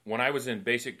When I was in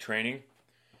basic training,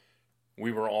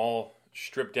 we were all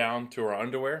stripped down to our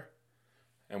underwear,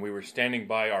 and we were standing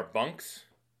by our bunks.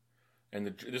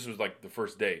 And this was like the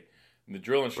first day. And the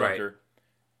drill instructor,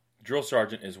 drill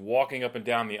sergeant, is walking up and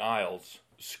down the aisles,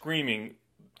 screaming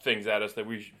things at us that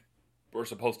we were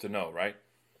supposed to know, right?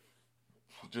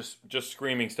 Just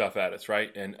screaming stuff at us,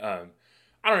 right? And I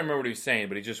don't remember what he was saying,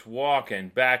 but he's just walking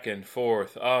back and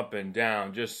forth, up and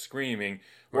down, just screaming.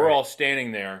 We're all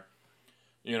standing there,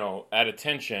 at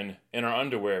attention in our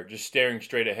underwear, just staring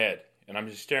straight ahead. And I'm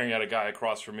just staring at a guy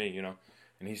across from me, and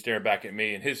he's staring back at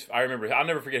me. And I'll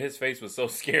never forget, his face was so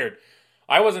scared.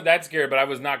 I wasn't that scared, but I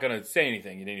was not going to say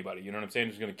anything to anybody. You know what I'm saying? I'm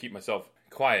just going to keep myself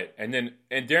quiet. And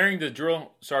during the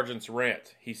drill sergeant's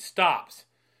rant, he stops.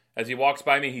 As he walks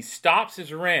by me, he stops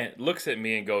his rant, looks at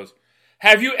me and goes,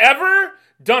 "Have you ever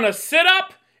done a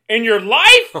sit-up in your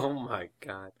life?" Oh my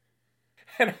God.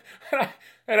 And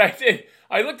I did.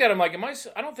 I looked at him like,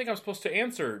 I don't think I'm supposed to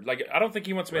answer. Like, I don't think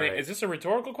he wants me to, is this a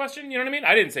rhetorical question? You know what I mean?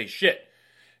 I didn't say shit.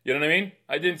 You know what I mean?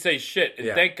 I didn't say shit. And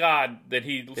thank God that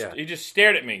he just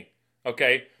stared at me,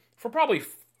 okay, for probably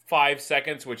 5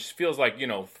 seconds, which feels like,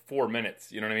 4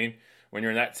 minutes. You know what I mean? When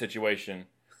you're in that situation.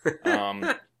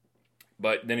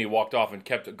 But then he walked off and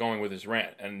kept going with his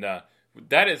rant. And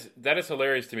that is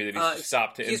hilarious to me that he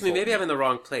stopped to Excuse me, maybe I'm in the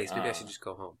wrong place. Maybe I should just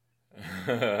go home.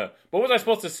 What was I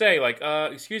supposed to say? Like,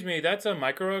 excuse me, that's a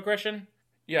microaggression?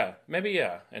 Yeah, maybe,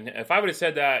 yeah. And if I would have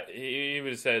said that, he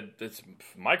would have said it's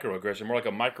microaggression, more like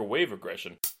a microwave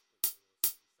aggression.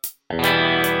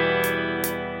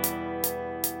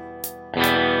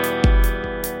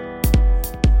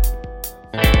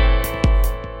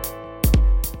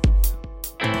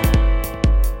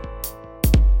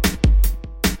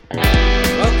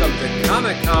 Welcome to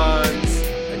Comic Cons,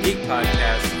 a geek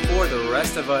podcast for the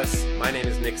rest of us. My name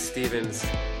is Nick Stevens.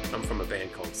 I'm from a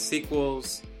band called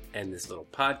Sequels, and this little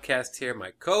podcast here.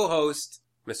 My co-host,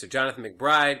 Mr. Jonathan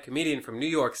McBride, comedian from New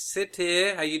York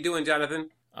City. How you doing,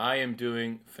 Jonathan? I am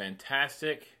doing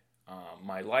fantastic.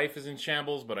 My life is in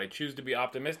shambles, but I choose to be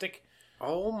optimistic.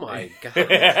 Oh my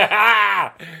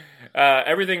God.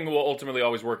 Everything will ultimately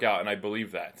always work out, and I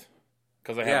believe that.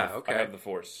 Because I have the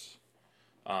Force.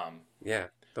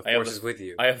 The Force is with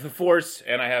you. I have the Force,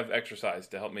 and I have exercise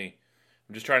to help me.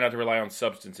 I'm just trying not to rely on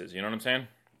substances. You know what I'm saying?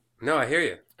 No, I hear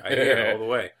you. I hear you all the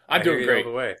way. I'm doing great.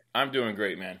 All the way. I'm doing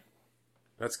great, man.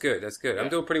 That's good. That's good. Yeah. I'm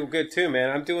doing pretty good too, man.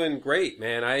 I'm doing great,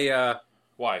 man.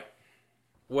 Why?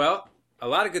 Well, a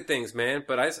lot of good things, man.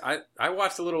 But I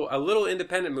watched a little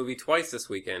independent movie twice this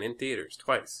weekend in theaters.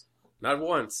 Twice, not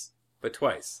once, but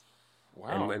twice.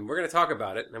 Wow. And we're going to talk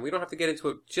about it, and we don't have to get into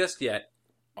it just yet.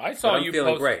 I saw you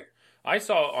feeling great. I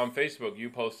saw on Facebook you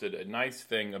posted a nice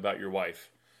thing about your wife,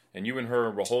 and you and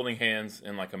her were holding hands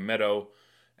in like a meadow.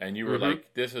 And you were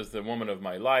like, "This is the woman of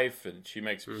my life, and she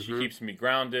keeps me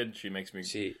grounded. She makes me,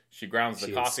 she grounds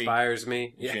the coffee. She inspires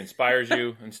me. She inspires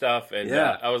you and stuff." And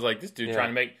I was like, "This dude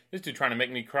trying to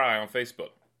make me cry on Facebook."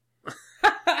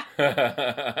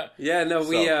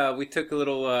 We took a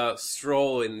little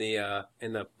stroll in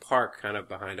the park, kind of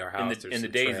behind our house. In the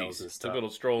daisies, and stuff. Took a little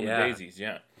stroll in the daisies.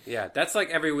 Yeah, that's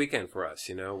like every weekend for us.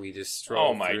 We just stroll.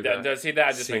 Oh my! That just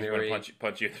scenery. makes me want to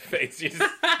punch you in the face.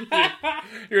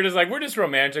 You're just like, we're just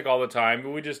romantic all the time,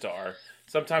 but we just are.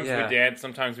 Sometimes we dance,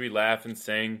 sometimes we laugh and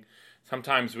sing,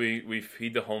 sometimes we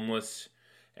feed the homeless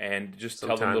and just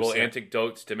tell them little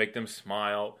anecdotes to make them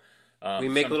smile. We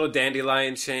make little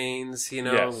dandelion chains,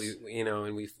 Yes.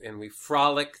 and we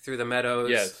frolic through the meadows.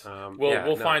 Yes,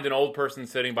 we'll find an old person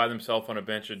sitting by themselves on a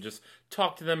bench and just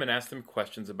talk to them and ask them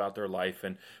questions about their life.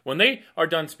 And when they are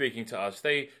done speaking to us,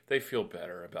 they feel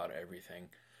better about everything.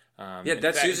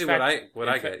 That's usually what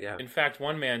I get. Yeah. In fact,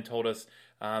 one man told us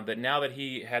that now that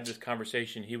he had this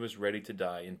conversation, he was ready to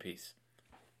die in peace.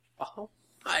 Oh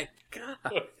my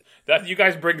God. That you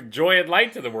guys bring joy and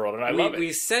light to the world, and I love it.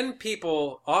 We send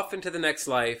people off into the next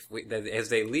life as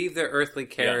they leave their earthly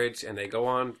carriage and they go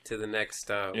on to the next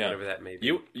whatever that may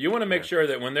be. You want to make sure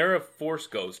that when they're a Force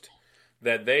ghost,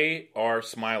 that they are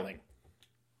smiling.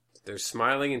 They're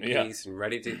smiling in peace and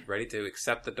ready to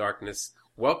accept the darkness.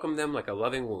 Welcome them like a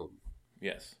loving womb.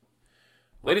 Yes.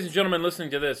 Ladies and gentlemen listening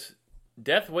to this,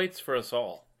 death waits for us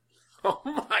all. Oh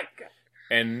my God.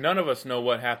 And none of us know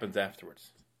what happens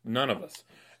afterwards. None of us.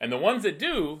 And the ones that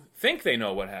do think they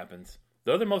know what happens,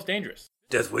 they're the most dangerous.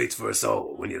 Death waits for us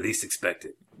all when you least expect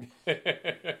it.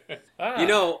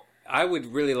 I would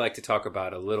really like to talk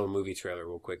about a little movie trailer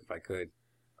real quick if I could.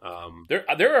 There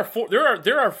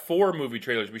are four movie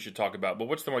trailers we should talk about, but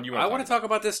what's the one you want to talk about? I want to talk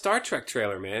about this Star Trek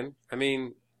trailer, man. I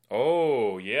mean...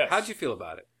 Oh, yes. How'd you feel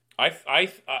about it?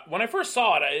 When I first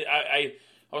saw it,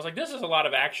 I was like, this is a lot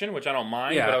of action, which I don't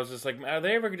mind. Yeah. But I was just like, are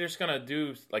they ever just gonna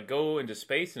do like go into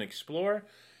space and explore?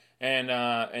 And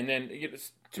then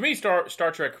to me,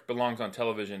 Star Trek belongs on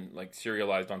television, like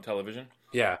serialized on television.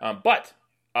 Yeah. But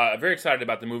very excited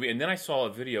about the movie. And then I saw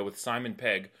a video with Simon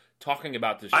Pegg talking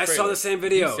about this trailer. I saw the same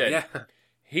video. Yeah.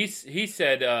 He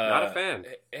said, not a fan.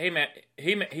 Hey man,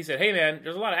 he said, hey man,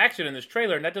 there's a lot of action in this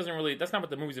trailer, and that's not what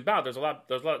the movie's about. There's a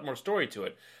lot more story to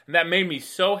it, and that made me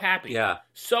so happy. Yeah,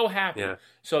 so happy. Yeah.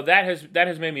 So that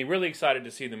has made me really excited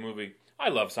to see the movie. I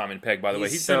love Simon Pegg, by the way.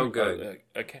 He's so good.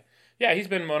 Yeah, he's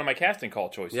been one of my casting call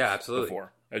choices. Yeah, absolutely.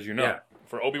 Before, as you know,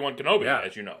 for Obi-Wan Kenobi,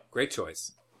 as you know. Great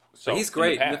choice. So but he's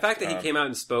great. The fact that he came out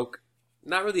and spoke,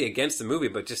 not really against the movie,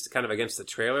 but just kind of against the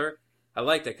trailer. I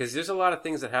like that because there's a lot of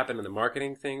things that happen in the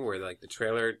marketing thing where like the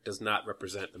trailer does not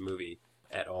represent the movie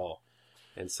at all,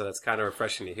 and so that's kind of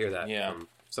refreshing to hear that from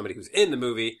somebody who's in the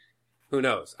movie. Who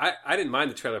knows? I didn't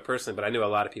mind the trailer personally, but I knew a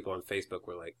lot of people on Facebook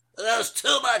were like, "There's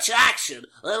too much action.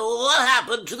 What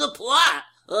happened to the plot?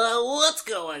 What's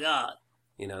going on?"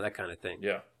 You know, that kind of thing.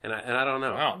 Yeah, and I don't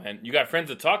know. Wow, man, you got friends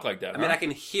that talk like that. I mean, I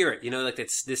can hear it. You know, like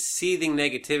it's this seething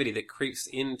negativity that creeps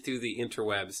in through the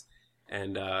interwebs.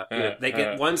 And they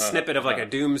get one snippet of like a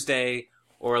Doomsday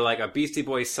or like a Beastie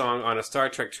Boys song on a Star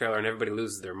Trek trailer, and everybody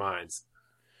loses their minds.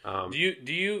 Do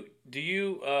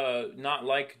you not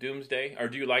like Doomsday, or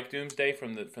do you like Doomsday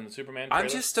from the Superman trailer? I'm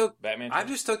just stoked. Batman. I'm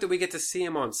just stoked that we get to see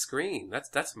him on screen.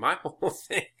 That's my whole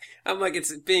thing. I'm like,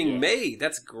 it's being made.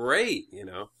 That's great. You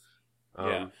know.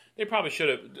 Yeah. They probably should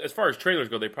have. As far as trailers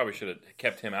go, they probably should have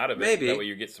kept him out of it. Maybe that way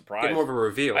you get surprised. Get more of a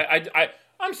reveal.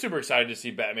 I'm super excited to see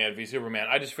Batman v Superman.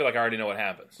 I just feel like I already know what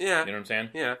happens. Yeah. You know what I'm saying?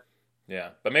 Yeah. Yeah.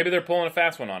 But maybe they're pulling a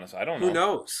fast one on us. I don't know. Who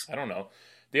knows? I don't know.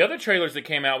 The other trailers that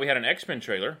came out, we had an X-Men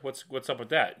trailer. What's up with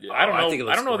that? I don't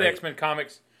know. I don't know the X-Men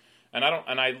comics, and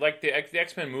I like the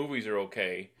X-Men movies are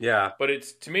okay. Yeah. But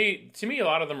it's to me a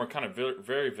lot of them are kind of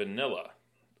very vanilla.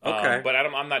 Okay. But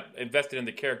I'm not invested in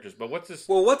the characters. But what's this?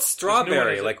 Well, what's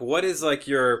Strawberry? Like, what is like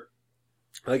your...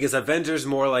 Like, is Avengers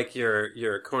more like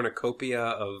your cornucopia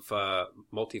of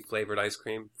multi-flavored ice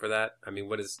cream for that? I mean,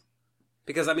 what is...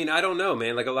 Because, I mean, I don't know,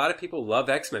 man. Like, a lot of people love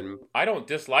X-Men. I don't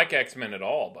dislike X-Men at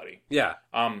all, buddy. Yeah.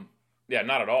 Yeah,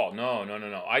 not at all. No. And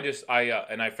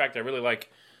in fact, I really like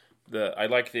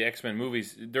the X-Men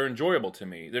movies. They're enjoyable to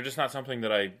me. They're just not something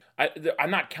that I'm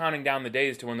not counting down the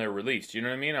days to when they're released. You know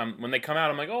what I mean? When they come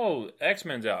out, I'm like, oh,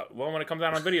 X-Men's out. Well, when it comes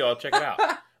out on video, I'll check it out.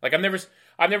 Like, I've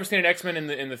never seen an X-Men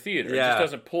in the theater. Yeah. It just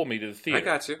doesn't pull me to the theater. I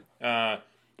got you.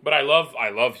 But I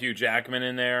love Hugh Jackman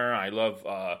in there. I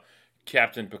love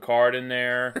Captain Picard in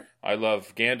there. I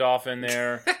love Gandalf in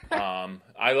there.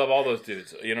 I love all those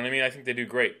dudes. You know what I mean? I think they do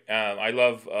great. I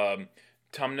love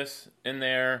Tumnus in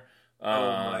there. Oh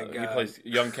my God. He plays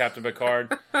young Captain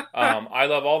Picard. I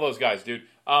love all those guys, dude.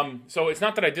 So it's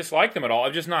not that I dislike them at all.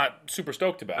 I'm just not super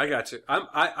stoked about it. I got you.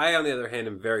 I on the other hand,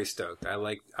 am very stoked. I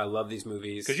love these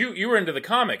movies because you were into the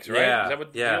comics, right? Yeah, is that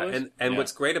what the yeah. deal is? And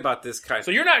what's great about this kind? So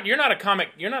you're not a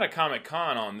Comic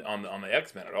Con on the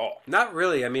X-Men at all. Not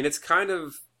really. I mean,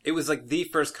 it was like the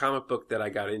first comic book that I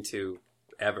got into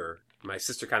ever. My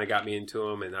sister kind of got me into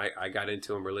them, and I got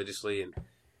into them religiously. And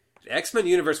the X-Men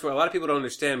universe, what a lot of people don't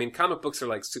understand. I mean, comic books are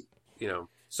like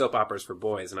soap operas for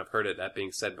boys, and I've heard that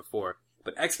being said before.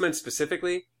 But X-Men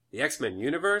specifically, the X-Men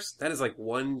universe, that is like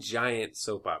one giant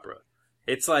soap opera.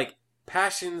 It's like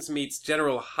Passions meets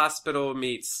General Hospital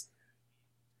meets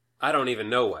I don't even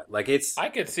know what. Like it's I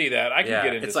could see that. I could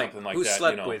get into something like who that. Who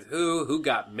slept with who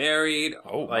got married.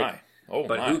 Oh like, my. Oh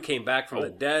but my. who came back from the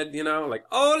dead, like,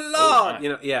 oh Lord!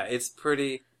 Oh, yeah, it's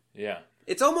pretty... Yeah.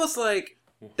 It's almost like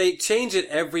they change it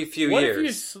every few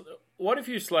years. What if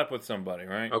you slept with somebody,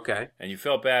 right? Okay. And you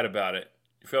felt bad about it.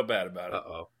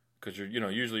 Uh-oh. Because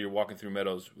usually you're walking through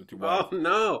meadows with your wife. Oh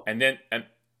no! And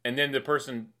then the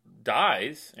person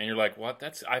dies, and you're like, "What?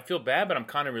 I feel bad, but I'm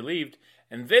kind of relieved."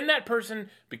 And then that person,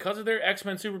 because of their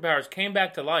X-Men superpowers, came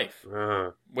back to life.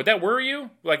 Would that worry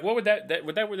you? Like, what would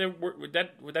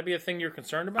that be a thing you're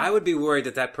concerned about? I would be worried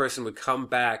that person would come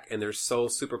back, and their sole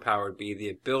superpower would be the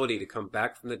ability to come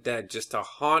back from the dead, just to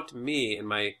haunt me and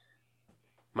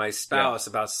my spouse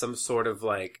about some sort of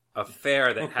like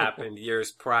affair that happened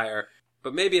years prior.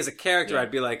 But maybe as a character,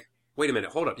 I'd be like, wait a minute,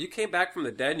 hold up. You came back from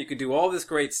the dead and you could do all this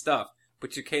great stuff,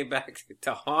 but you came back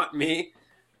to haunt me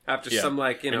after some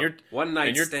one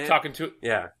night stand? Talking to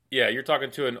Yeah, you're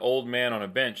talking to an old man on a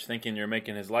bench thinking you're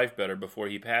making his life better before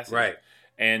he passes. Right.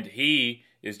 And he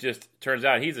turns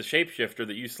out he's a shapeshifter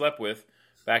that you slept with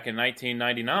back in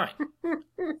 1999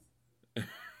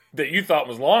 that you thought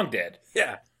was long dead.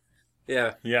 Yeah.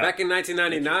 Back in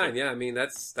 1999, I mean,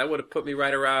 that would have put me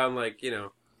right around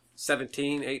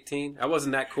 17, 18. I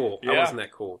wasn't that cool. Yeah. I wasn't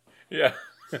that cool. Yeah.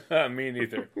 Me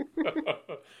neither.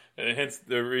 And hence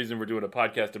the reason we're doing a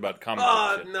podcast about comic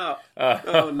Oh, books. no.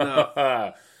 Oh,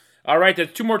 no. All right,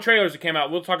 there's 2 more trailers that came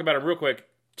out. We'll talk about it real quick.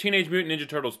 Teenage Mutant Ninja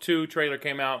Turtles 2 trailer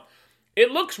came out.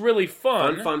 It looks really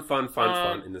fun.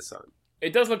 Fun in the sun.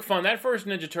 It does look fun. That first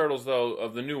Ninja Turtles, though,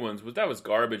 of the new ones, was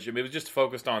garbage. I mean, it was just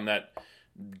focused on that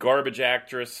garbage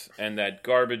actress and that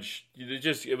garbage.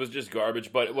 It was just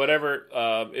garbage. But whatever,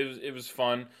 it was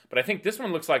fun. But I think this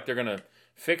one looks like they're gonna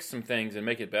fix some things and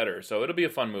make it better. So it'll be a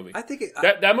fun movie. I think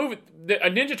that movie, a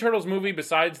Ninja Turtles movie,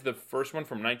 besides the first one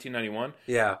from 1991,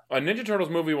 yeah, a Ninja Turtles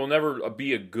movie will never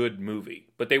be a good movie,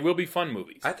 but they will be fun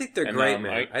movies. I think they're great,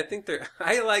 man. I think they're.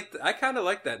 I kind of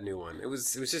like that new one. It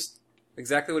was just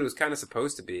exactly what it was kind of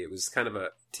supposed to be. It was kind of a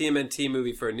TMNT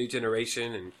movie for a new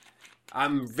generation, and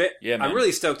I'm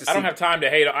really stoked to see. I don't have time to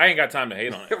hate. I ain't got time to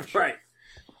hate on it. Right.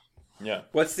 Yeah.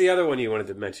 What's the other one you wanted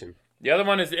to mention? The other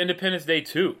one is Independence Day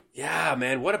 2. Yeah,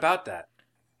 man. What about that?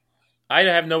 I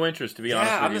have no interest, to be honest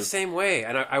with you. Yeah, I'm the same way.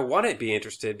 And I want to be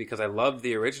interested because I loved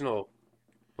the original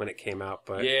when it came out.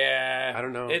 But yeah, I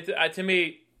don't know. To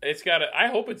me, it's got to... I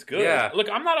hope it's good. Yeah. Look,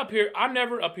 I'm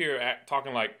never up here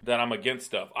talking like that I'm against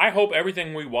stuff. I hope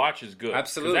everything we watch is good.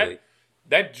 Absolutely.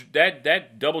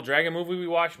 That Double Dragon movie we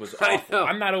watched was awful.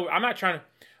 I know. I'm not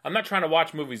trying to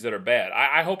watch movies that are bad.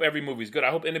 I hope every movie's good. I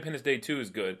hope Independence Day 2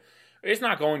 is good. It's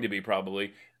not going to be,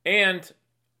 probably. And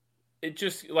it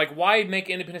just, like, why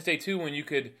make Independence Day 2 when you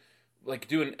could, like,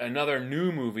 do another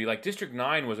new movie? Like, District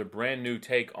 9 was a brand new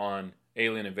take on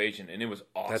alien invasion, and it was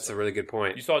awesome. That's a really good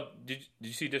point. Did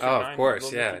you see District 9? Oh, of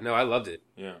course, yeah. No, I loved it.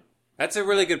 Yeah. That's a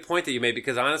really good point that you made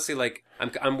because, honestly, like,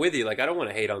 I'm with you. Like, I don't want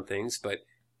to hate on things, but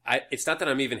it's not that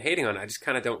I'm even hating on it. I just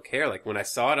kind of don't care. Like, when I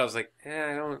saw it, I was like,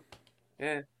 didn't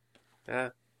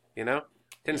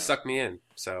suck me in,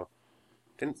 so...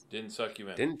 Didn't suck you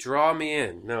in. Didn't draw me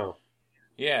in, no.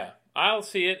 Yeah, I'll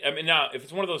see it. I mean, now, if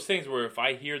it's one of those things where if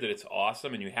I hear that it's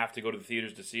awesome and you have to go to the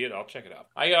theaters to see it, I'll check it out.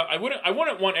 I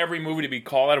wouldn't want every movie to be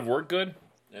call out of work good.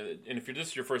 And if this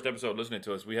is your first episode listening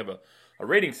to us, we have a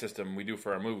rating system we do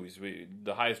for our movies.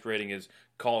 The highest rating is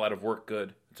call out of work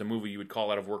good. It's a movie you would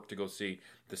call out of work to go see.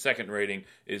 The second rating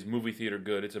is movie theater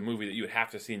good. It's a movie that you would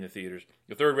have to see in the theaters.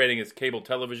 The third rating is cable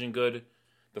television good.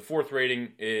 The fourth rating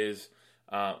is...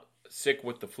 sick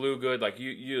with the flu good. Like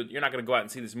you're not going to go out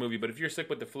and see this movie, but if you're sick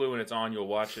with the flu and it's on, you'll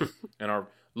watch it. And our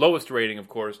lowest rating, of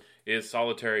course, is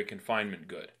solitary confinement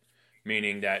good,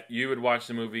 meaning that you would watch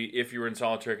the movie if you were in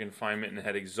solitary confinement and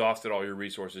had exhausted all your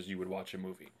resources. You would watch a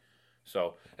movie.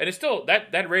 So, and it's still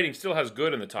that rating still has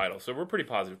good in the title. So we're a pretty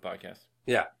positive podcast.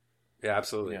 Yeah,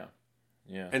 absolutely.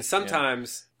 Yeah. And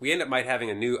sometimes we might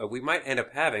end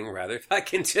up having, if I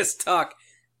can just talk,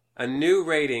 a new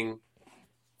rating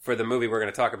for the movie we're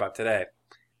going to talk about today.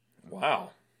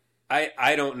 Wow.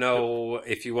 I don't know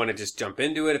if you want to just jump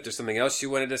into it, if there's something else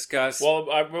you want to discuss. Well,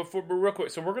 real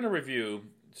quick, so we're going to review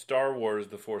Star Wars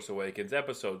The Force Awakens,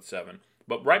 Episode 7.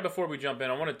 But right before we jump in,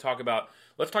 let's talk about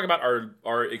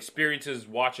our experiences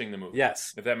watching the movie.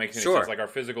 Yes. If that makes any sense, like our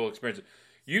physical experiences.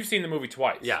 You've seen the movie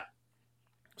twice. Yeah.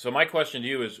 So my question to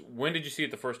you is, when did you see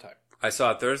it the first time? I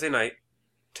saw it Thursday night.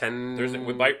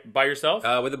 Thursday, by yourself?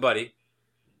 With a buddy.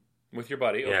 With your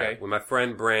buddy, okay. With my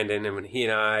friend Brandon, and when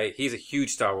he's a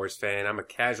huge Star Wars fan. I'm a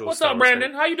casual What's Star up, Wars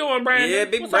Brandon? fan. How you doing, Brandon? Yeah,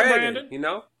 big What's Brandon. Up, Brandon? You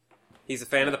know? He's a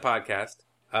fan of the podcast.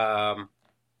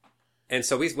 And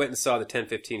so we went and saw the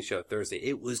 10:15 show Thursday.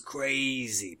 It was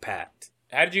crazy packed.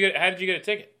 How did you get a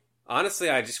ticket? Honestly,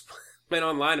 I just went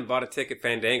online and bought a ticket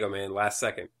Fandango, man, last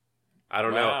second. I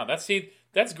don't know. Wow,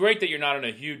 that's great that you're not in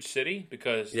a huge city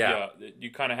because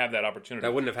you kind of have that opportunity.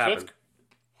 That wouldn't have happened.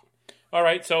 All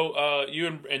right, so you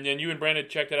and Brandon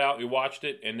checked it out. You watched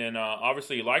it, and then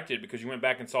obviously you liked it because you went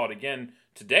back and saw it again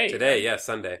today. Today, right? yeah,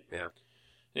 Sunday, yeah.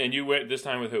 And you went this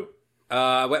time with who?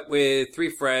 I went with 3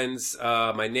 friends,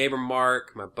 my neighbor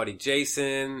Mark, my buddy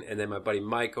Jason, and then my buddy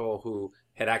Michael, who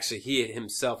he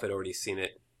himself had already seen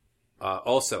it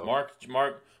also. Mark,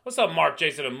 what's up, Mark,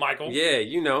 Jason, and Michael?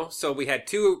 Yeah, so we had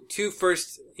two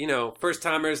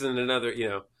first-timers and another,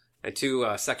 and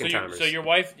 2 second-timers. So your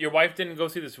wife didn't go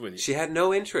see this with you? She had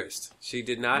no interest. She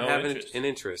did not have an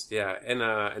interest, yeah.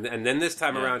 And then this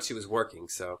time around she was working,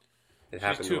 so...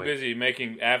 She's too busy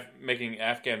making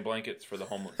Afghan blankets for the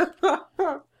homeless.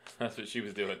 That's what she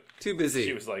was doing. Too busy.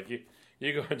 She was like,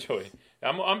 "You go enjoy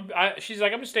it." She's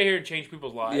like, "I'm gonna stay here and change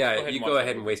people's lives." Yeah, you go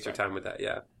ahead and waste your time with that.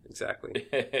 Yeah, exactly.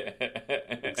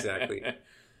 Exactly.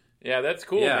 Yeah, that's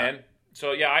cool, Yeah. man.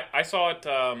 So yeah, I saw it.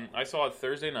 I saw it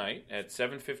Thursday night at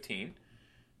 7:15.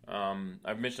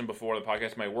 I've mentioned before on the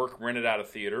podcast. My work rented out a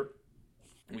theater.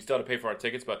 We still had to pay for our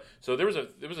tickets, but so there was a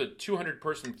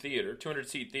 200-person theater,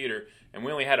 200-seat theater, and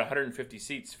we only had 150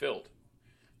 seats filled.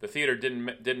 the theater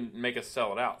didn't make us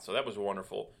sell it out, so that was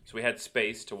wonderful. So we had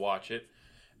space to watch it,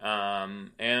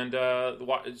 and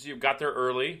you got there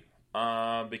early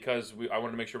because I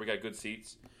wanted to make sure we got good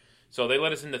seats. So they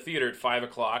let us in the theater at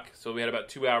 5:00. So we had about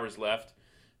 2 hours left,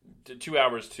 2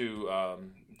 hours to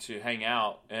hang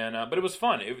out, and but it was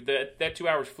fun. That 2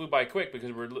 hours flew by quick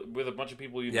because we're with a bunch of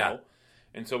people know,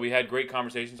 and so we had great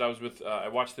conversations. I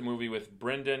watched the movie with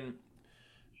Brendan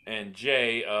and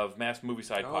Jay of Mass Movie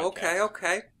Side podcast.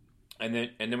 Okay. And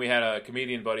then we had a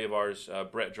comedian buddy of ours,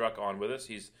 Brett Druck, on with us.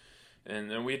 And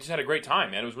then we just had a great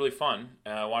time, man. It was really fun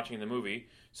watching the movie.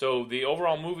 So the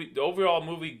overall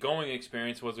movie going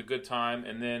experience was a good time.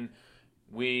 And then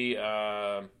we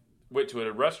went to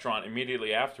a restaurant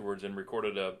immediately afterwards and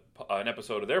recorded an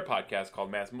episode of their podcast called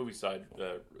Mass Movie Side.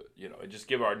 And just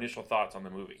give our initial thoughts on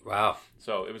the movie. Wow.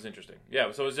 So it was interesting.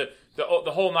 Yeah. So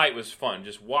the whole night was fun.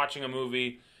 Just watching a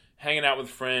movie, hanging out with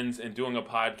friends, and doing a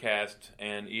podcast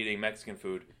and eating Mexican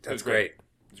food. That's great.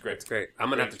 It's great. That's great.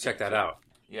 I'm gonna have to check that out.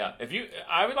 Yeah.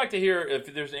 I would like to hear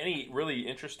if there's any really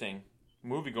interesting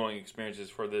movie-going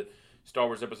experiences for the Star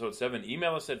Wars Episode 7.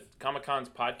 Email us at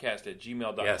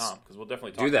comiconspodcast@gmail.com because we'll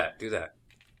definitely talk. Do that.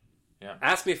 Yeah.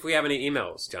 Ask me if we have any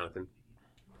emails, Jonathan.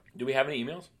 Do we have any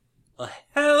emails?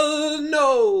 Hell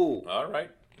no. All right.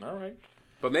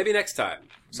 But maybe next time.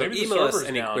 So maybe email the us server's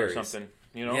any down queries. or something.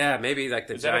 Yeah, maybe like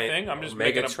the Is that a giant thing? I'm just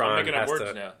making up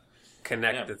words now.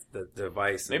 Connect the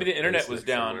device. Maybe the internet was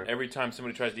down somewhere. Every time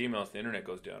somebody tries to email us, the internet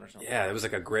goes down or something. Yeah, there was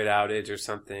like a grid outage or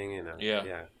something.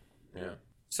 Yeah.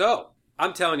 So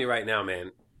I'm telling you right now,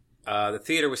 man, the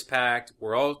theater was packed.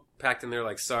 We're all packed in there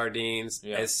like sardines.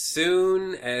 Yeah. As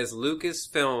soon as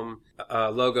Lucasfilm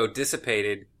logo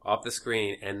dissipated off the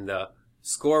screen and the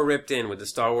score ripped in with the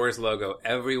Star Wars logo,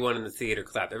 everyone in the theater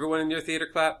clapped. Everyone in your theater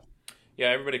clapped? Yeah,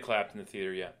 everybody clapped in the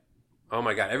theater. Yeah. Oh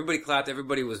my God! Everybody clapped.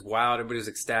 Everybody was wild. Everybody was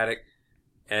ecstatic.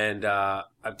 And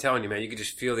I'm telling you, man, you could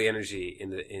just feel the energy in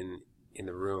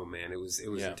the room, man. It was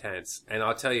intense. And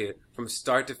I'll tell you, from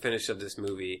start to finish of this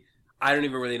movie, I don't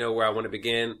even really know where I want to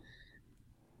begin.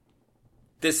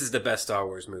 This is the best Star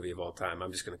Wars movie of all time.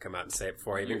 I'm just going to come out and say it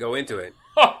before I even go into it.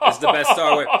 This is the best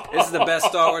Star Wars. This is the best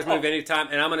Star Wars movie of any time.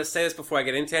 And I'm going to say this before I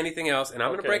get into anything else. And I'm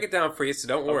going to break it down for you, so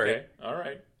don't worry. Okay. All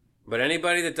right. But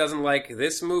anybody that doesn't like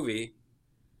this movie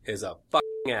is a fucking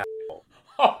asshole.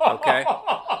 Okay?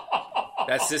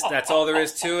 That's all there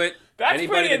is to it. That's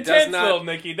anybody pretty that intense, though,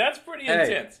 Nikki. That's pretty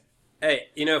intense. Hey,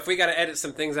 if we got to edit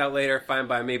some things out later, fine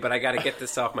by me. But I got to get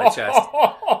this off my chest.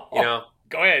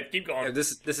 Go ahead, keep going.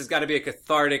 This has got to be a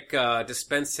cathartic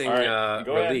dispensing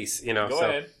release. Go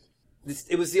ahead.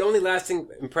 It was the only lasting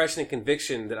impression and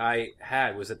conviction that I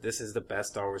had was that this is the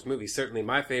best Star Wars movie. Certainly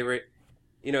my favorite.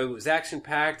 It was action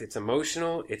packed. It's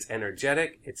emotional. It's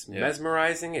energetic. It's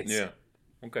mesmerizing. It's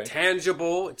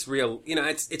tangible. It's real.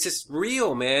 It's just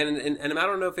real, man. And I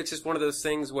don't know if it's just one of those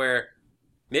things where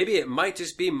maybe it might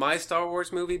just be my Star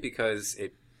Wars movie because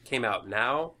it came out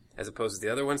now as opposed to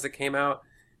the other ones that came out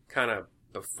kind of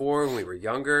before when we were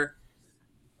younger.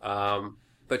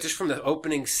 But just from the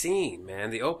opening scene, man,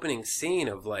 the opening scene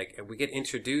of we get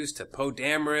introduced to Poe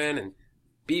Dameron and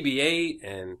BB-8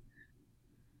 and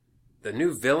the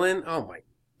new villain. Oh my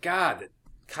God,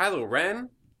 Kylo Ren.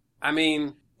 I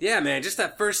mean, yeah, man, just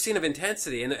that first scene of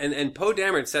intensity, and Poe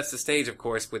Dameron sets the stage, of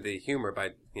course, with the humor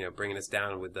by bringing us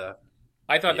down with the.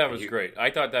 I thought that was great.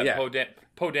 I thought that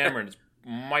Poe Dameron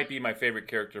might be my favorite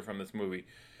character from this movie.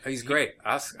 He's great.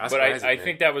 But I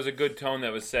think that was a good tone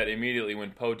that was set immediately when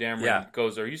Poe Dameron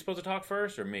goes, "Are you supposed to talk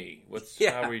first or me?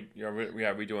 How are we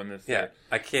doing this?" Yeah,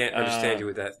 I can't understand you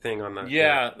with that thing on the.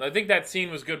 Yeah, I think that scene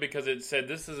was good because it said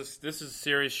this is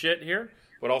serious shit here,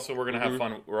 but also we're gonna have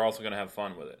fun. We're also gonna have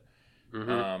fun with it.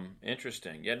 Mm-hmm.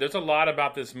 Interesting. Yeah, there's a lot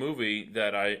about this movie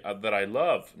that I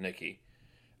love, Nikki.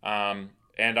 And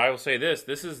I will say this: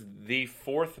 this is the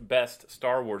fourth best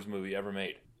Star Wars movie ever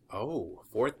made. Oh,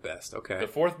 fourth best. Okay. The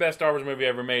fourth best Star Wars movie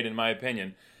ever made, in my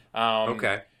opinion.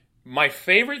 Okay. My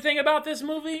favorite thing about this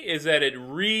movie is that it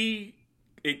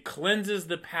cleanses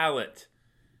the palate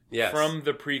from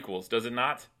the prequels, does it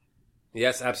not?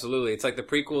 Yes, absolutely. It's like the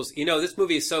prequels. This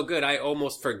movie is so good, I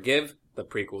almost forgive the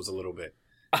prequels a little bit.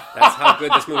 That's how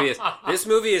good this movie is. This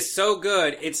movie is so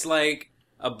good, it's like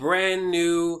a brand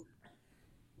new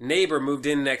neighbor moved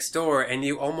in next door, and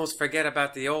you almost forget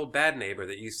about the old bad neighbor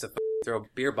that used to throw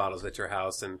beer bottles at your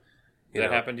house and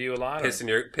that happened to you a lot. Piss in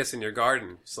your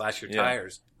garden, slash your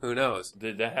tires. Who knows?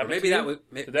 Did that happen? Maybe to that you? was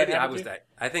maybe I was that.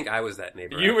 I think I was that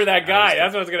neighbor. You were that guy.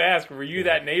 That's what I was going to ask. Were you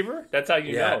that neighbor? That's how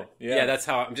you know. Yeah, that's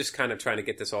how. I'm just kind of trying to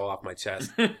get this all off my chest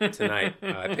tonight.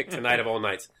 I picked tonight of all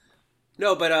nights.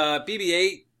 No, but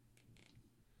BB-8.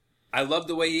 I love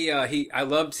the way I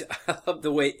loved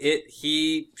the way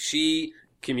she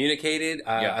communicated.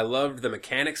 I loved the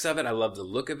mechanics of it. I loved the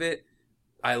look of it.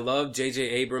 I love J.J.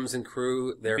 Abrams and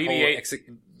crew. Their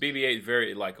BB-8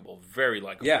 very likable, very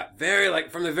likable. Yeah,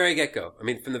 from the very get-go. I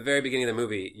mean, from the very beginning of the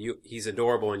movie, he's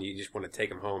adorable, and you just want to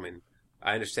take him home. And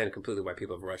I understand completely why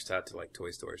people have rushed out to like toy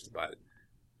stores to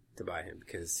buy him,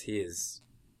 because he is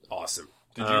awesome.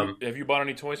 Have you bought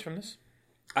any toys from this?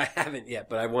 I haven't yet,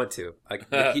 but I want to.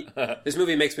 This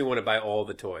movie makes me want to buy all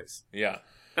the toys. Yeah.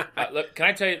 Look, can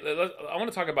I tell you? I want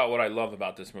to talk about what I love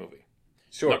about this movie.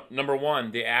 Sure. Number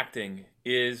one, the acting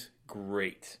is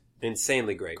great.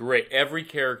 Insanely great. Great. Every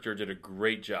character did a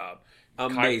great job.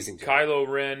 Amazing job. Kylo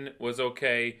Ren was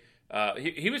okay.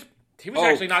 He was Okay.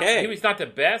 actually not. He was not the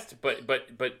best, but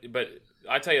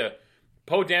I tell you,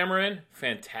 Poe Dameron,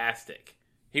 fantastic.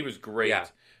 He was great. Yeah.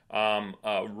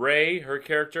 Rey, her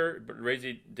character,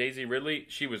 Daisy Ridley,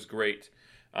 she was great.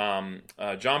 John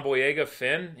Boyega,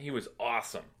 Finn, he was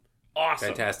awesome. Awesome.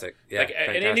 Fantastic. Yeah.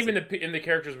 Fantastic. And even in the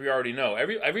characters we already know,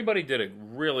 everybody did a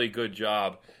really good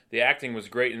job. The acting was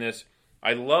great in this.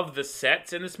 I love the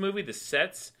sets in this movie. The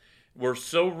sets were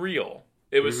so real.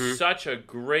 It was such a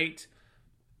great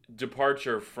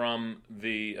departure from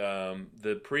the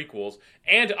prequels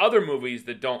and other movies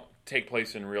that don't take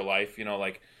place in real life. You know,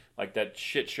 like that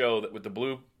shit show with the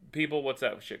blue people. What's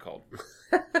that shit called?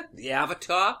 The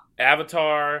Avatar.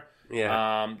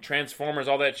 Yeah. Transformers,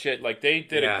 all that shit. Like they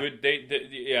did a good.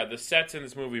 The sets in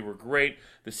this movie were great.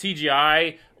 The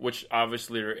CGI, which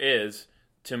obviously there is,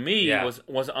 to me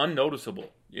was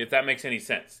unnoticeable. If that makes any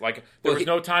sense. Like there was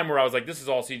no time where I was like, "This is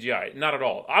all CGI." Not at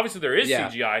all. Obviously there is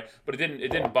CGI, but it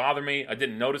didn't bother me. I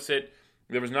didn't notice it.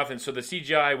 There was nothing. So the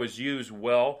CGI was used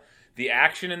well. The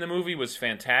action in the movie was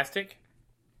fantastic.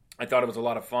 I thought it was a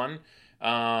lot of fun.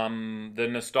 The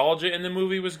nostalgia in the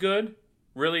movie was good,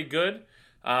 really good.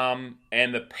 And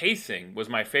the pacing was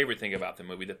my favorite thing about the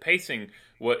movie. The pacing,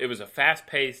 it was a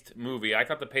fast-paced movie. I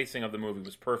thought the pacing of the movie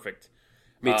was perfect.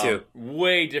 Me too.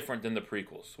 Way different than the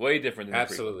prequels. Way different than the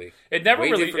Absolutely. prequels. It never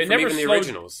Way really, different it from never even the slowed,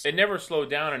 originals. It never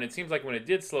slowed down, and it seems like when it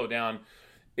did slow down,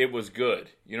 it was good.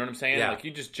 You know what I'm saying? Yeah. Like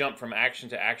you just jump from action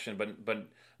to action, but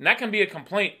and that can be a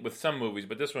complaint with some movies,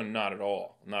 but this one not at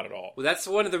all. Not at all. Well, that's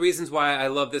one of the reasons why I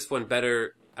love this one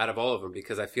better out of all of them,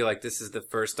 because I feel like this is the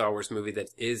first Star Wars movie that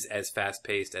is as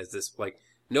fast-paced as this. Like,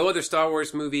 no other Star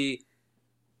Wars movie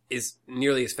is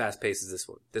nearly as fast-paced as this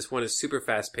one. This one is super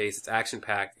fast-paced. It's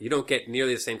action-packed. You don't get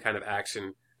nearly the same kind of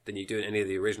action than you do in any of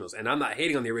the originals. And I'm not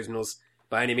hating on the originals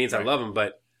by any means. Right. I love them,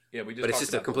 but it's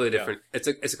just a completely different. It's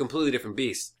a completely different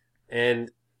beast.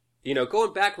 And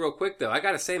going back real quick though, I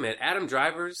gotta say, man, Adam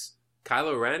Driver's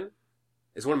Kylo Ren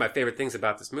is one of my favorite things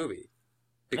about this movie.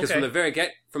 Because from the very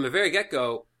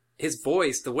get-go, his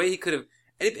voice, the way he could have,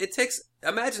 it takes,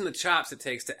 imagine the chops it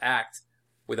takes to act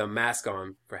with a mask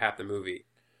on for half the movie.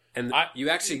 And you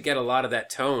actually get a lot of that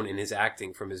tone in his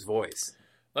acting from his voice.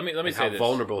 Let me say how this.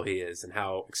 vulnerable he is and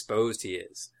how exposed he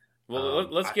is. Well,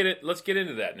 let's get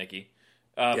into that, Nikki.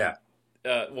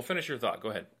 Well, finish your thought. Go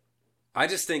ahead. I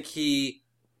just think he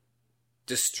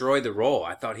destroyed the role.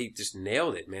 I thought he just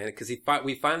nailed it, man. Because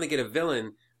we finally get a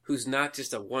villain who's not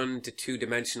just a 1 to 2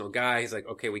 dimensional guy. He's like,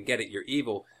 okay, we get it, you're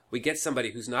evil. We get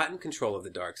somebody who's not in control of the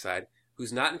dark side,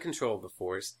 who's not in control of the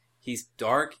Force. He's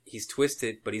dark, he's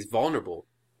twisted, but he's vulnerable.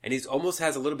 And he's almost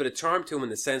has a little bit of charm to him in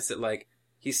the sense that, like,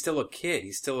 he's still a kid.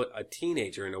 He's still a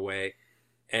teenager in a way.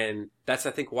 And that's,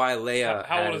 I think, why Leia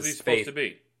How old is he supposed to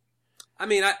be? I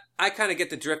mean, I kind of get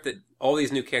the drift that all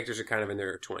these new characters are kind of in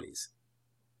their 20s.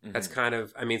 Mm-hmm. That's kind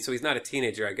of, I mean, so he's not a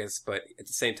teenager, I guess, but at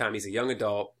the same time, he's a young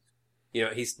adult.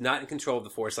 He's not in control of the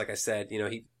Force, like I said.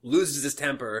 He loses his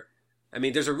temper. I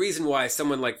mean, there's a reason why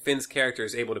someone like Finn's character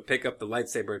is able to pick up the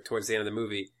lightsaber towards the end of the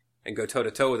movie and go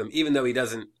toe-to-toe with him, even though he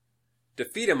doesn't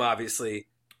defeat him, obviously.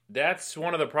 That's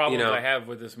one of the problems I have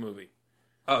with this movie.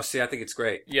 Oh, see, I think it's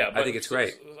great. Yeah, I think it's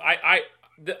great. I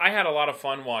had a lot of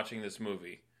fun watching this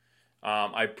movie.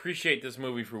 I appreciate this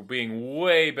movie for being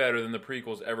way better than the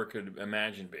prequels ever could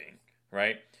imagine being,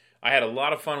 right? I had a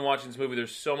lot of fun watching this movie.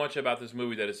 There's so much about this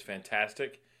movie that is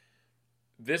fantastic.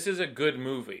 This is a good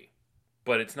movie,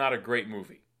 but it's not a great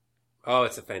movie. Oh,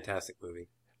 it's a fantastic movie.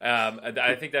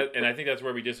 I think that's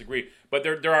where we disagree. But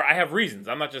there are. I have reasons.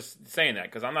 I'm not just saying that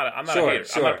because I'm not a hater.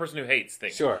 Sure. I'm not a person who hates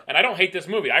things. Sure. And I don't hate this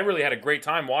movie. I really had a great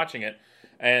time watching it.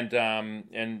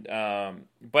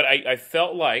 But I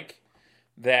felt like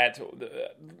that.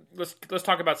 Let's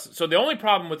talk about. So the only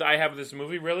problem I have with this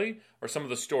movie really are some of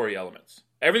the story elements.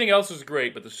 Everything else is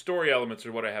great, but the story elements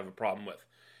are what I have a problem with.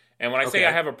 And when I say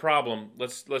I have a problem,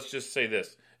 let's just say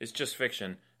this. it's just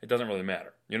fiction. It doesn't really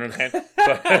matter. You know what I'm saying?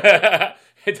 But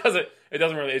it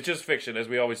doesn't really. It's just fiction, as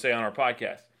we always say on our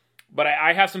podcast. But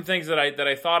I have some things that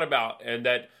I thought about, and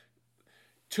that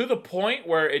to the point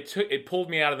where it pulled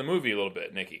me out of the movie a little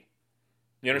bit, Nikki.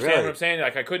 You understand Really? what I'm saying?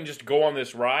 Like, I couldn't just go on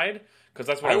this ride because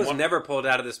that's what I was never pulled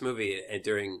out of this movie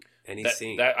during any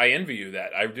scene. That I envy you.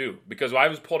 That I do, because I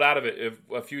was pulled out of it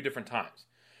a few different times.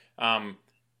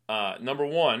 Number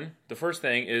one, the first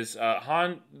thing is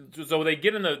Han. So they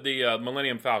get in the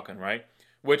Millennium Falcon, right?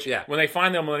 Which when they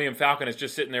find the Millennium Falcon, it's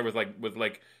just sitting there with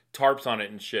tarps on it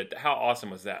and shit. How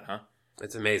awesome was that, huh?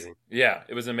 It's amazing. Yeah,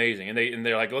 it was amazing. And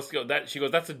they're like, let's go. She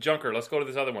goes, that's a junker. Let's go to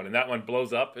this other one. And that one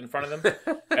blows up in front of them.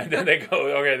 And then they go,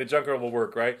 okay, the junker will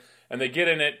work, right? And they get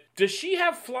in it. Does she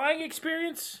have flying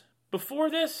experience before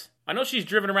this? I know she's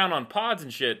driven around on pods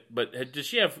and shit, but does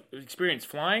she have experience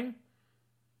flying?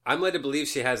 I'm led to believe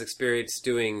she has experience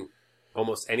doing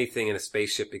almost anything in a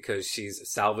spaceship because she's a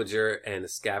salvager and a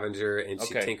scavenger, and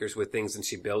she tinkers with things and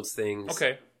she builds things.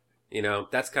 Okay. You know,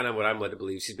 that's kind of what I'm led to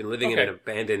believe. She's been living in an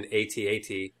abandoned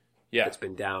AT-AT that's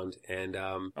been downed and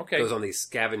goes on these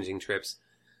scavenging trips.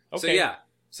 Okay.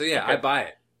 So yeah, I buy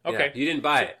it. Okay. Yeah, you didn't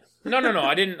buy it. No.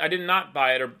 I did not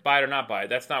buy it or not buy it.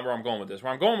 That's not where I'm going with this.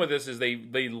 Where I'm going with this is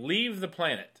they leave the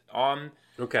planet on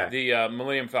the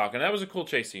Millennium Falcon. That was a cool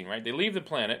chase scene, right? They leave the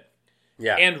planet.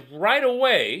 Yeah. And right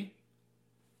away,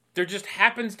 there just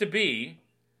happens to be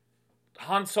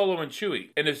Han Solo and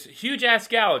Chewie in this huge-ass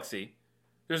galaxy.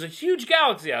 There's a huge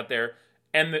galaxy out there,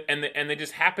 and they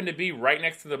just happen to be right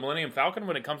next to the Millennium Falcon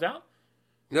when it comes out?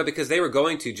 No, because they were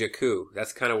going to Jakku.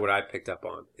 That's kind of what I picked up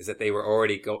on, is that they were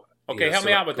already help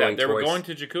me out with that. They were going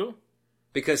to Jakku?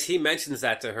 Because he mentions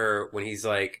that to her when he's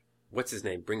like, what's his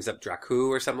name? Brings up Draku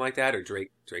or something like that, or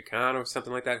Dracan or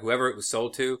something like that, whoever it was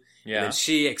sold to. Yeah. And then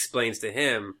she explains to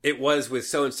him, it was with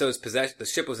so-and-so's possession, the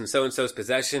ship was in so-and-so's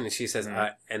possession, and she says,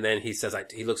 and then he says,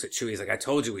 he looks at Chewie, he's like, I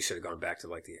told you we should have gone back to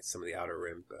some of the Outer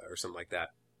Rim, or something like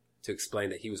that, to explain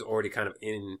that he was already kind of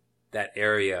in that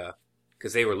area,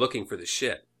 because they were looking for the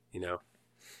ship, you know?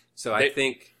 So I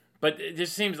think... But it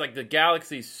just seems like the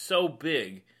galaxy's so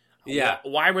big. Yeah.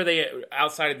 Why were they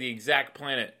outside of the exact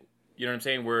planet, you know what I'm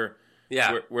saying, where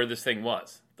this thing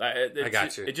was? I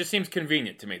got you. It just seems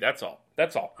convenient to me. That's all.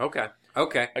 Okay.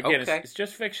 Again, it's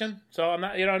just fiction, so I'm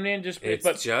not. You know what I mean? Just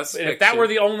fiction. If that were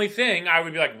the only thing, I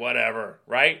would be like, whatever,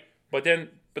 right? But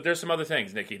there's some other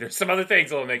things, Nikki. There's some other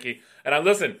things, little Nikki. And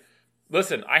listen.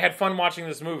 I had fun watching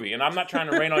this movie, and I'm not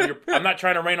trying to rain on your. I'm not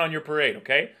trying to rain on your parade,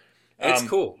 okay? It's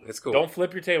cool. Don't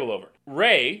flip your table over.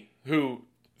 Rey, who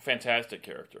fantastic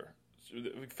character,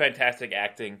 fantastic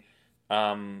acting. What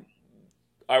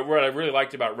I really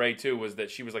liked about Rey too was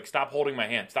that she was like, "Stop holding my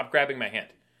hand, stop grabbing my hand."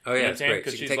 Oh yeah, that's great.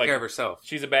 She can take care of herself.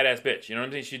 She's a badass bitch. You know what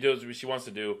I'm saying? She does what she wants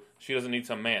to do. She doesn't need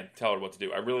some man to tell her what to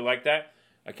do. I really like that.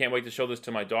 I can't wait to show this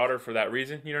to my daughter for that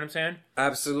reason. You know what I'm saying?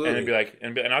 Absolutely. And it'd be like,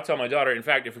 and I'll tell my daughter. In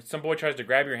fact, if some boy tries to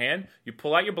grab your hand, you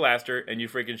pull out your blaster and you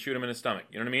freaking shoot him in the stomach.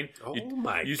 You know what I mean? Oh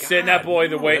my god! You send that boy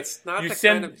the way.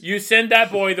 You send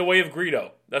that boy the way of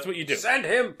Greedo. That's what you do. Send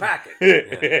him packing.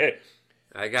 Yeah.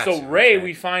 I got you. So Rey,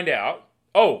 we find out.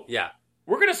 Oh yeah.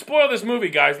 We're going to spoil this movie,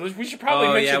 guys. We should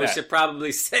probably mention that. We should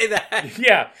probably say that.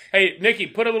 Yeah. Hey, Nikki,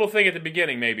 put a little thing at the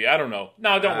beginning, maybe. I don't know.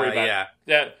 No, don't worry about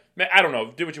it. I don't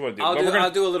know. Do what you want to do.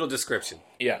 I'll do a little description.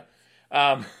 Yeah.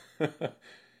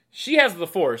 She has the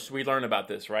Force. We learn about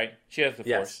this, right? She has the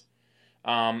Force.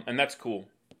 And that's cool.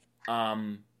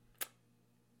 The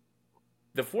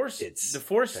Force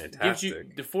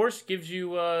gives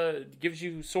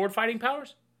you sword fighting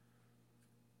powers?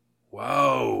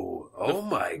 Whoa! Oh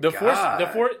my god!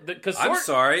 I'm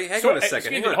sorry. Hang on a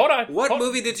second. Hold on. What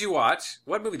movie did you watch?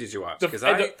 Because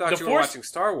I thought you were watching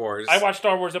Star Wars. I watched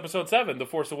Star Wars Episode 7, The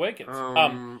Force Awakens.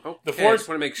 Okay. The Force. I just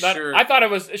want to make sure. I thought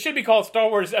it should be called Star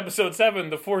Wars Episode 7.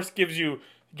 The Force gives you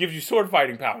sword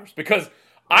fighting powers because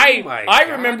I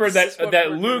remember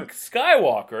that Luke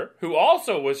Skywalker, who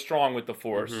also was strong with the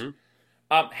Force,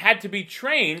 had to be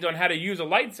trained on how to use a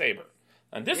lightsaber.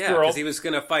 And this girl, because he was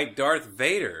going to fight Darth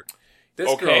Vader.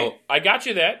 Girl, I got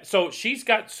you that. So she's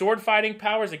got sword fighting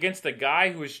powers against the guy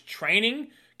who is training.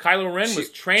 Kylo Ren was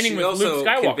training with Luke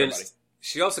Skywalker.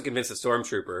 She also convinced a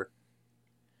stormtrooper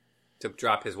to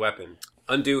drop his weapon,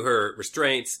 undo her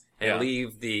restraints, and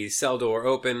leave the cell door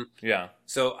open. Yeah.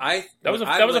 So that was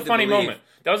a funny moment.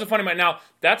 That was a funny moment. Now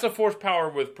that's a force power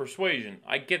with persuasion.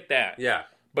 I get that. Yeah.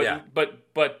 But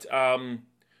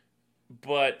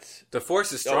the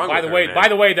Force is strong. By the way,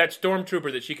 that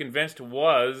stormtrooper that she convinced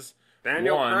was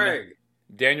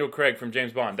Daniel Craig from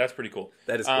James Bond. That's pretty cool.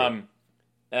 That is cool.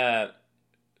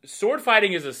 Sword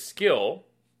fighting is a skill,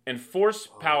 and force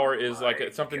power is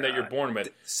something that you're born with.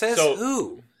 Says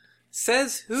who?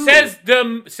 Says who? Says the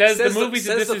movies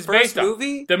that says this the is first based on.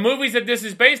 movie? The movies that this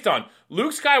is based on.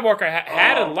 Luke Skywalker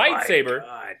had a lightsaber.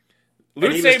 God. Luke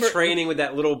And he Saber was training with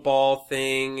that little ball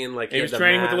thing, and like he was had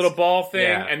training with the little ball thing,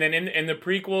 Yeah. and then in the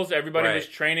prequels, everybody Right. was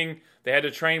training. They had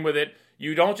to train with it.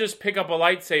 You don't just pick up a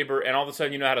lightsaber and all of a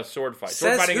sudden you know how to sword fight.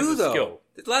 Sword Says fighting who is a though? skill.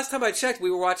 The last time I checked,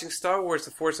 we were watching Star Wars: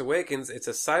 The Force Awakens. It's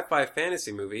a sci-fi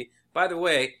fantasy movie. By the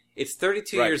way, it's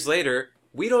 32 Right. years later.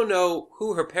 We don't know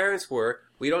who her parents were.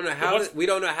 We don't know how. We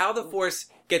don't know how the Force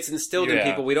gets instilled in Yeah.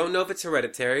 people. We don't know if it's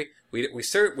hereditary. We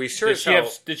sure Did as she, hell.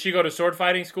 did she go to sword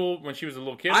fighting school when she was a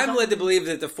little kid? or I'm something? led to believe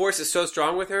that the Force is so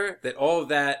strong with her that all of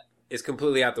that is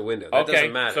completely out the window. That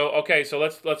doesn't matter. So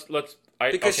let's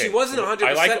Because she wasn't 100%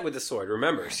 I like, with the sword.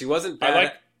 Remember, she wasn't bad. I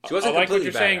like she wasn't I like what completely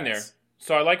you're saying badass. there.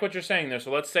 So I like what you're saying there.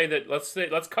 So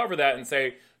let's cover that and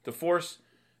say the Force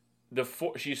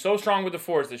she's so strong with the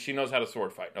Force that she knows how to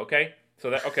sword fight. Okay,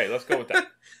 let's go with that.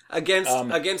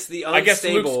 against the I guess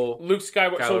unstable. Luke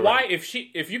Skywalker. Kylo So Ren. why,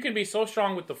 if you can be so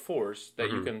strong with the Force that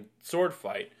Mm-hmm. you can sword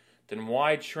fight, then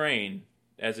why train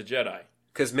as a Jedi?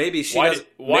 Because maybe she Why does.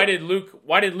 did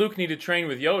Luke need to train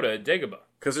with Yoda at Dagobah?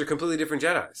 Because they're completely different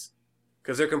Jedi's.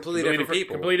 Because they're completely different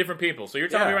people. Completely different people. So you're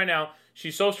telling me Yeah. right now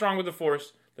she's so strong with the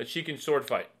Force that she can sword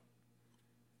fight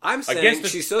I'm saying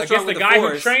she's so strong against with the the guy who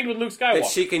Force trained with Luke Skywalker. that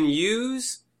she can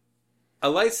use a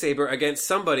lightsaber against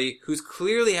somebody who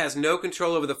clearly has no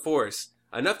control over the Force,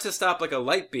 enough to stop like a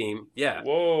light beam. Yeah,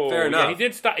 Whoa, fair enough. Yeah, he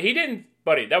did stop. He didn't,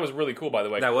 buddy. That was really cool, by the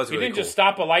way. That was He really didn't cool. just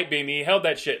stop a light beam. He held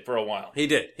that shit for a while. He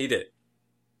did.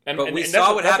 And, But and- we and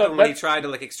saw what happened when he that's- tried to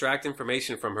like extract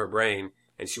information from her brain,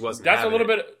 and she wasn't. That's a having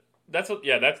little it,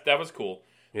 bit. That was cool.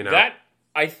 You know? That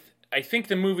I think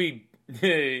the movie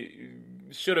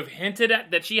should have hinted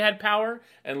at that she had power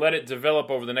and let it develop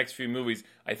over the next few movies.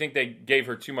 I think they gave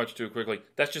her too much too quickly.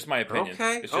 That's just my opinion.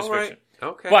 Okay, It's just all right. fiction.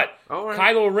 Okay, But all right.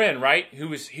 Kylo Ren, right?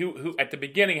 Who at the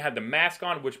beginning had the mask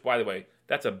on, which by the way,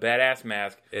 that's a badass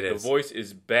mask. It is. The voice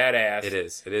is badass. It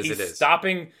is.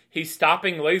 He's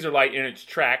stopping laser light in its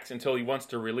tracks until he wants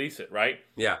to release it, right?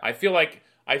 Yeah. I feel like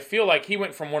he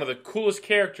went from one of the coolest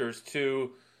characters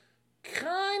to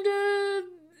kind of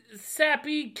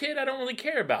sappy kid I don't really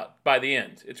care about by the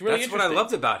end. It's really That's what I interesting.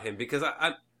 loved about him because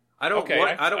I don't Okay,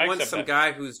 want I want accept some that.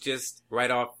 guy who's just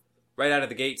right out of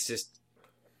the gates just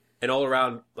an all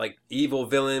around like evil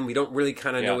villain. We don't really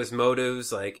kind of know Yeah. his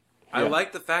motives. Like I Yeah.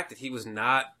 like the fact that he was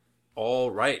not all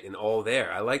right and all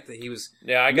there. I like that he was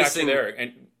Yeah, I got missing, you there,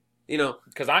 and you know,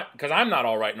 because I'm not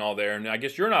all right and all there, and I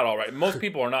guess you're not all right. Most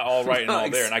people are not all right and all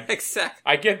there, and exactly.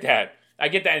 I get that.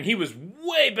 And he was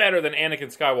way better than Anakin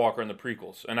Skywalker in the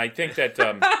prequels. And I think that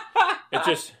it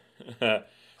just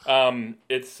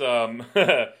it's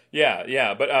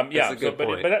yeah. But That's yeah. a good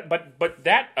point. But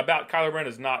that about Kylo Ren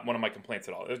is not one of my complaints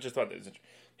at all. It was just thought that was interesting.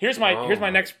 Here's my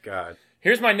next God.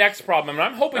 Here's my next problem, and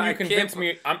I'm hoping you I convince can't-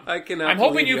 me. I cannot I'm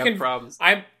hoping believe you you can. have problems.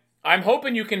 I'm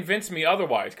hoping you convince me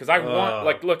otherwise because I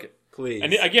want look it. Please.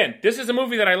 And again, this is a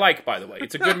movie that I like. By the way,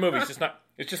 it's a good movie.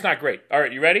 It's just not great. All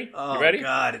right, you ready? Oh, you ready?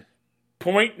 God.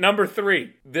 Point number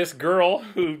 3. This girl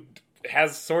who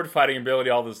has sword fighting ability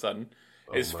all of a sudden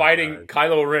is my fighting God.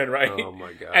 Kylo Ren, right? Oh,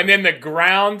 my God. And then the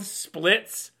ground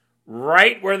splits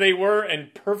right where they were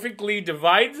and perfectly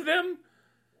divides them.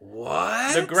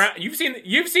 What? The ground. You've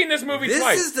seen this movie This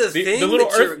twice. is the thing the little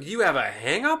that Earth. you have a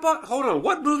hang up on? Hold on.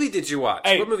 What movie did you watch?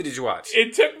 Hey, what movie did you watch?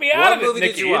 It took me out What of it, movie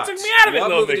Nikki. did you watch? It took me out of it, What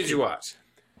little movie Nikki. did you watch?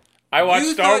 I watched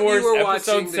you Star thought Wars you were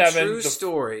Episode watching 7. the true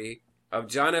story of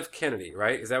John F. Kennedy,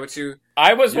 right? Is that what you?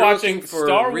 I was You're watching looking for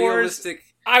Star Wars. realistic.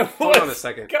 I was. Hold on a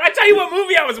second. Can I tell you what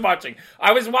movie I was watching?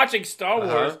 I was watching Star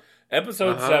Wars Uh-huh.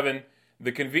 Episode 7,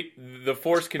 the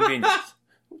Force Convenience.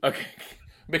 Okay,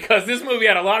 because this movie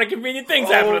had a lot of convenient things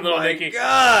happening, little Oh my Nikki.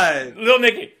 God! Little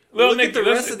Nikki. Look Nikki, at the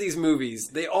rest listen. of these movies.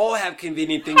 They all have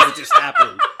convenient things that just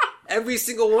happen. Every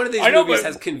single one of these I know, movies but-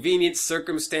 has convenient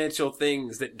circumstantial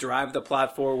things that drive the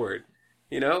plot forward.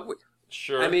 You know?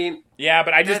 Sure. I mean, yeah,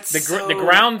 but I just that's the so-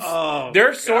 grounds. oh,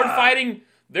 There's sword God. fighting.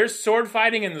 There's sword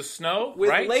fighting in the snow, with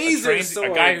right? laser A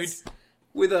guy who swords.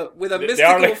 With a They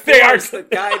mystical are like- they are- force that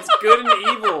guides good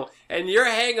and evil, and your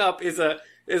hang up is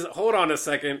hold on a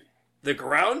second, the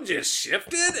ground just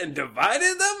shifted and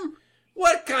divided them?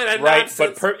 What kind of right,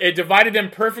 nonsense? but it divided them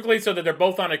perfectly so that they're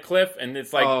both on a cliff, and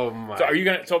it's like. Oh, my. So are you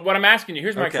gonna? So what I'm asking you?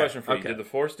 Here's my Okay, question for you. okay. Did the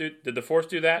Force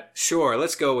do that? Sure,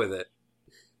 let's go with it.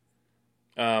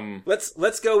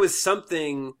 Let's go with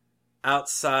something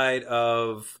outside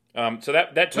of So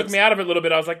that took me out of it a little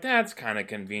bit. I was like, that's kind of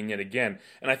convenient again,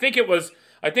 and I think it was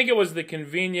the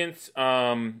convenience.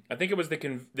 I think it was the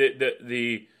convenient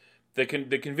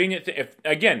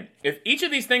thing. If each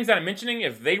of these things that I'm mentioning,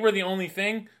 if they were the only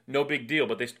thing, no big deal.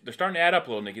 But they're starting to add up a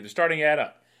little, Nikki. They're starting to add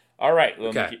up. All right, little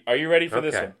Okay. Nicky, are you ready for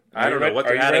this Okay. one? I don't know what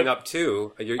they're you adding ready? up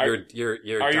to. Your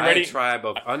are you ready? diatribe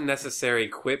of unnecessary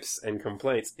quips and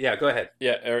complaints. Yeah, go ahead.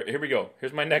 Yeah, here we go.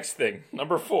 Here's my next thing.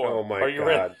 Number 4. Oh my Are you god.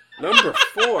 ready? Number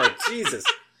 4. Jesus.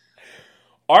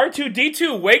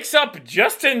 R2-D2 wakes up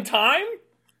just in time?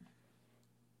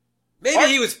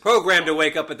 Maybe he was programmed to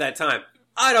wake up at that time.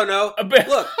 I don't know. A bit.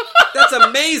 Look, that's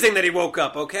amazing that he woke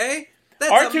up, okay?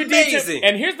 That's R2-D2, amazing.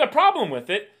 and here's the problem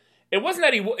with it. It wasn't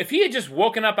that if he had just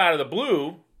woken up out of the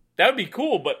blue, that would be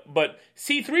cool, but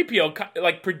C-3PO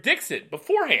like predicts it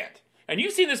beforehand. And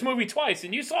you've seen this movie twice,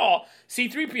 and you saw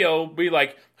C-3PO be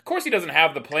like, of course he doesn't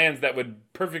have the plans that would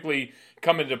perfectly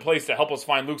come into place to help us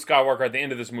find Luke Skywalker at the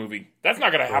end of this movie. That's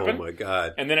not going to happen. Oh my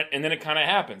god. And then it kind of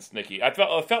happens, Nikki. I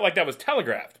felt like that was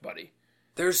telegraphed, buddy.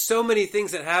 There's so many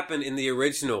things that happen in the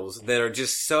originals that are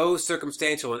just so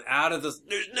circumstantial and out of the...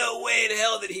 There's no way in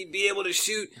hell that he'd be able to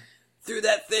shoot through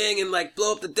that thing and like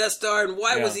blow up the Death Star, and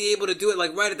why was he able to do it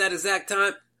like right at that exact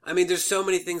time? I mean, there's so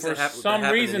many things that happen. For some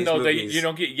reason, though, you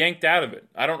don't get yanked out of it.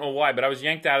 I don't know why, but I was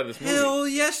yanked out of this movie. Hell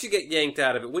yes, you get yanked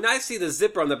out of it. When I see the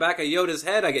zipper on the back of Yoda's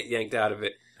head, I get yanked out of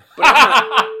it. But I'm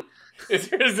not, Is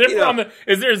there a zipper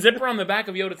Is there a zipper on the back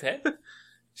of Yoda's head?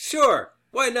 sure,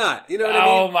 why not? You know what I mean?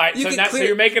 Oh my! So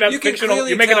you're making up fictional.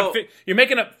 You're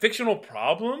making up fictional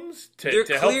problems to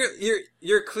help.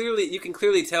 You can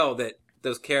clearly tell that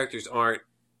those characters aren't.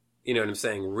 You know what I'm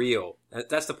saying? Real.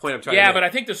 That's the point I'm trying to make. Yeah, but I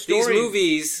think the story. These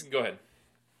movies. Go ahead.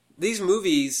 These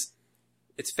movies,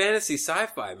 it's fantasy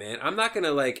sci-fi, man. I'm not gonna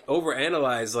like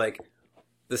overanalyze like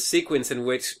the sequence in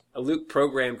which Luke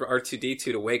programmed R2-D2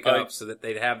 to wake up so that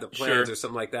they'd have the plans or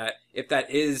something like that. If that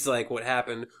is like what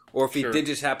happened, or if he did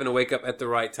just happen to wake up at the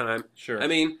right time. Sure. I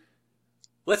mean,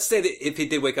 let's say that if he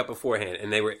did wake up beforehand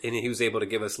and he was able to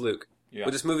give us Luke,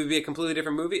 would this movie be a completely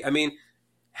different movie? I mean,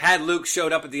 had Luke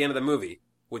showed up at the end of the movie,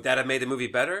 would that have made the movie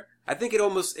better? I think it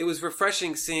was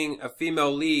refreshing seeing a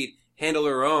female lead handle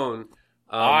her own.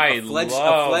 A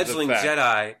fledgling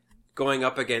Jedi going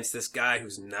up against this guy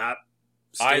who's not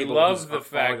stable. I love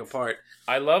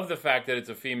the fact that it's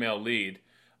a female lead,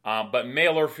 but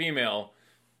male or female,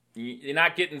 you're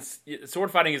not getting.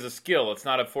 Sword fighting is a skill. It's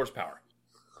not a force power.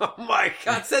 Oh my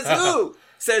God! Says who?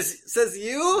 says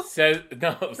you?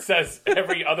 Says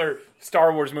every other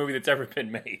Star Wars movie that's ever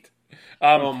been made.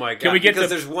 Oh my God! Can we get because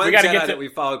there's one Jedi that we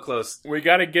followed close. We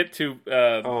got to get to.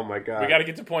 Oh my God! We got to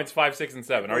get to points 5, 6, and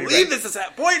 7. Are you ready? This is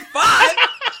at point 5.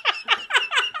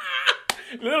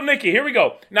 Little Nicky, here we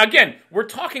go. Now again, we're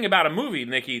talking about a movie,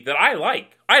 Nicky, that I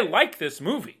like. I like this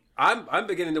movie. I'm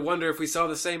beginning to wonder if we saw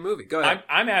the same movie. Go ahead.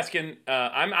 I'm asking.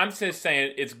 I'm just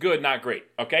saying it's good, not great.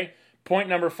 Okay. Point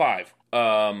number 5.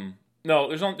 No,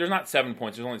 there's not 7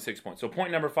 points. There's only 6 points. So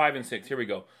point number 5 and 6. Here we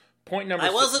go. Point number. I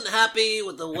wasn't happy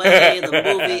with the way the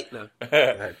movie. No. Go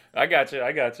ahead. I got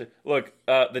you. Look,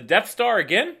 the Death Star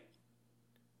again.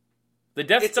 The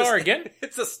Death Star again.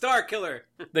 It's a star killer.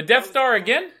 The Death Star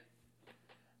again.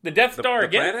 The Death Star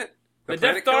again. Planet? The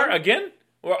Death Star again.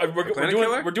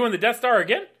 We're doing the Death Star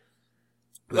again.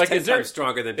 Like, 10 times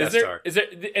stronger than Death Star. Is there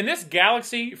in this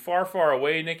galaxy far, far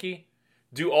away, Nicky?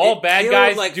 Do all bad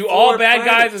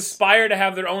guys aspire to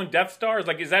have their own Death Stars?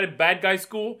 Like, is that a bad guy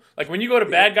school? Like, when you go to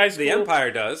bad guy school, the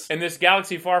Empire does. In this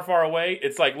galaxy far, far away,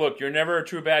 it's like, look, you're never a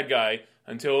true bad guy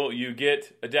until you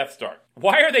get a Death Star.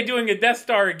 Why are they doing a Death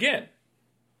Star again?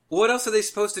 What else are they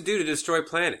supposed to do to destroy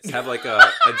planets? Have like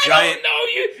a giant,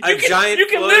 you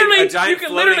can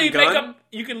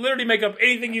literally make up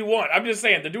anything you want. I'm just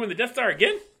saying, they're doing the Death Star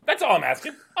again. That's all I'm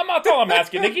asking. That's all I'm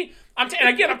asking, Nicky. And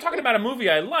again, I'm talking about a movie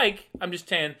I like. I'm just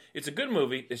saying it's a good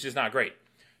movie. It's just not great.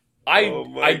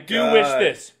 I do wish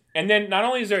this. And then not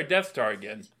only is there a Death Star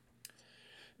again,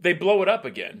 they blow it up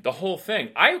again. The whole thing.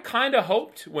 I kind of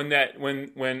hoped when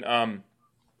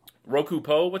Roku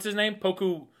Po, what's his name?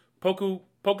 Pikachu?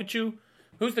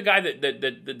 Who's the guy that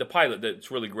the pilot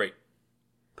that's really great?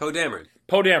 Poe Dameron.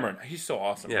 Poe Dameron. He's so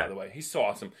awesome, by the way. He's so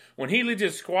awesome. When he leads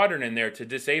his squadron in there to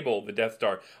disable the Death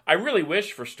Star, I really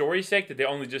wish, for story's sake, that they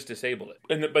only just disabled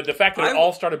it. But the fact that it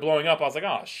all started blowing up, I was like,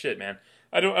 oh, shit, man.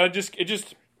 I don't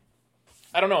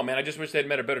know, man. I just wish they had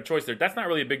made a better choice there. That's not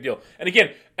really a big deal. And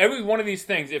again, every one of these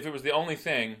things, if it was the only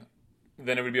thing,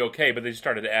 then it would be okay, but they just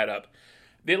started to add up.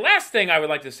 The last thing I would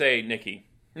like to say, Nicky,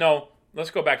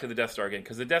 let's go back to the Death Star again,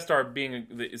 because the Death Star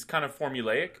is kind of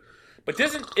formulaic. But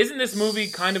isn't this movie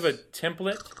kind of a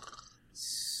template?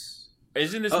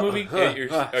 Isn't this movie? Were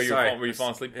you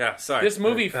falling asleep? Yeah, sorry. This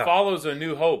movie follows A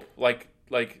New Hope,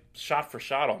 like shot for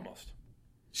shot almost.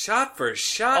 Shot for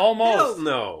shot? Almost. Hell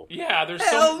no. Yeah, it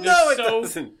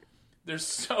doesn't. There's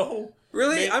so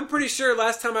Really? I'm pretty sure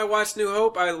last time I watched New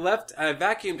Hope, I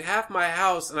vacuumed half my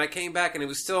house, and I came back, and it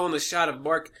was still on the shot of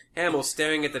Mark Hamill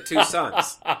staring at the two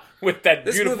suns. With that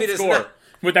beautiful score.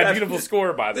 With that beautiful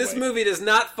score, by the way. This movie does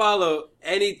not follow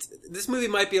any... This movie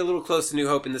might be a little close to New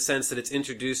Hope in the sense that it's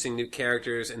introducing new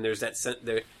characters, and there's that...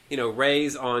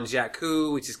 Rey's on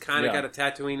Jakku, which has kind of got a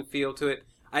Tatooine feel to it.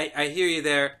 I hear you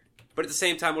there. But at the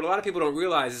same time, what a lot of people don't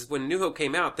realize is when New Hope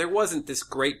came out, there wasn't this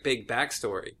great big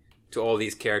backstory to all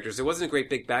these characters. There wasn't a great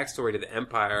big backstory to the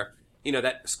Empire. You know,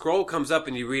 that scroll comes up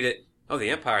and you read it, oh, the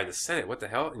Empire and the Senate, what the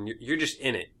hell? And you're just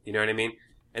in it, you know what I mean?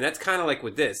 And that's kind of like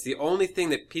with this. The only thing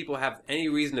that people have any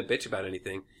reason to bitch about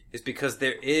anything is because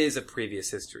there is a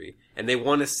previous history. And they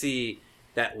want to see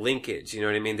that linkage, you know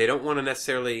what I mean? They don't want to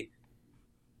necessarily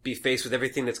be faced with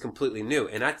everything that's completely new.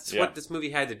 And that's what this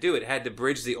movie had to do. It had to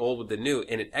bridge the old with the new,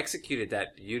 and it executed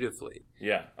that beautifully.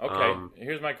 Yeah, okay.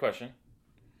 Here's my question.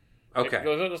 Okay.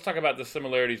 Let's talk about the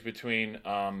similarities between...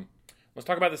 let's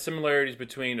talk about the similarities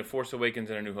between A Force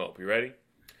Awakens and A New Hope. You ready?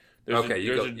 There's a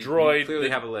droid. You clearly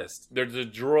have a list. There's a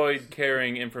droid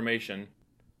carrying information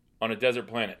on a desert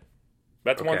planet.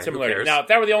 That's one similarity. Now, if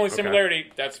that were the only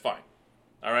similarity, that's fine.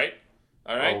 All right?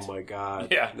 Oh, my God.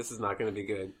 Yeah. This is not going to be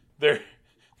good.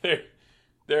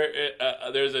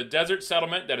 There's a desert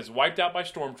settlement that is wiped out by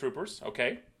stormtroopers,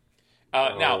 okay?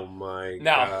 Oh, my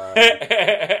God.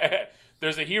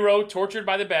 There's a hero tortured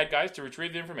by the bad guys to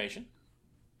retrieve the information.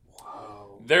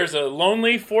 Wow. There's a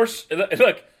lonely force...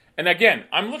 Look, and again,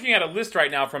 I'm looking at a list right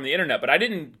now from the internet, but I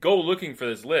didn't go looking for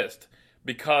this list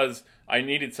because I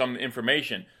needed some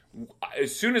information.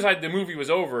 As soon as the movie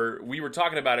was over, we were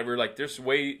talking about it. We were like, there's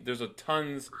a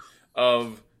tons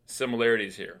of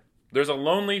similarities here. There's a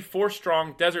lonely,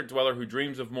 force-strong desert dweller who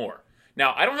dreams of more.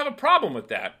 Now, I don't have a problem with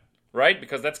that, right?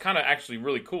 Because that's kind of actually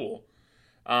really cool.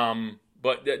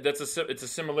 But it's a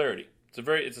similarity.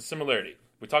 It's a similarity.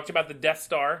 We talked about the Death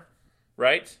Star,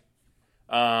 right?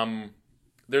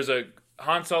 There's a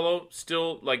Han Solo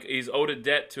still, like, he's owed a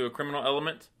debt to a criminal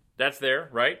element. That's there,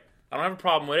 right? I don't have a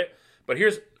problem with it. But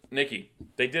here's Nikki.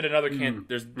 They did another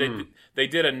they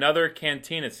did another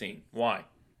cantina scene. Why?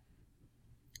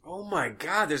 Oh my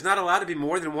God! There's not allowed to be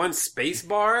more than one space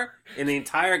bar in the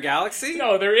entire galaxy.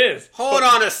 No, there is. Hold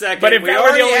on a second. But if we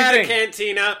already had a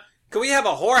cantina. Could we have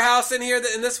a whorehouse in here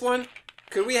in this one?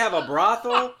 Could we have a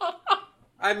brothel?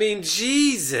 I mean,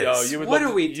 Jesus. You would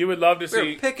love to see.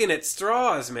 We're picking at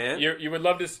straws, man. You would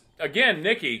love to. Again,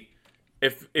 Nikki,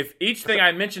 if each thing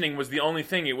I'm mentioning was the only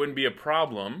thing, it wouldn't be a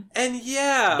problem. And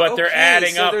yeah, but they're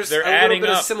adding up. There's they're a adding little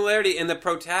bit up. of similarity in the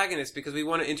protagonist because we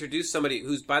want to introduce somebody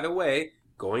who's, by the way,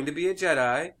 going to be a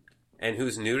Jedi and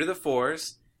who's new to the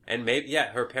Force. And maybe,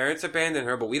 her parents abandoned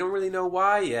her, but we don't really know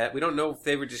why yet. We don't know if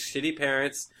they were just shitty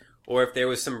parents or if there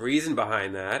was some reason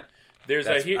behind that. I'm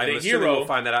assuming we'll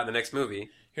find that out in the next movie.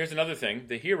 Here's another thing: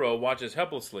 the hero watches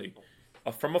helplessly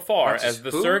from afar as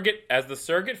the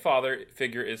surrogate father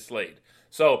figure is slayed.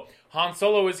 So Han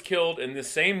Solo is killed in the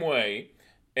same way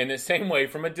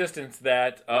from a distance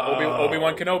that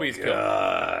Obi-Wan Kenobi is killed.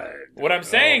 What I'm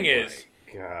saying is,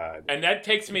 God, and that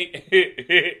takes me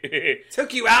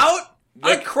took you out.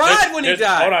 I cried when he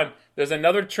died. Hold on, there's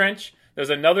another trench. There's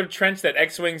another trench that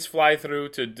X-wings fly through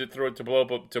to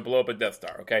blow up a Death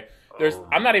Star. Okay,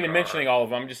 I'm not even mentioning all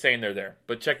of them. I'm just saying they're there.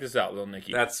 But check this out, little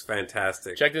Nikki. That's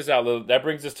fantastic. Check this out. That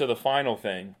brings us to the final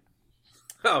thing.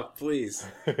 Oh, please.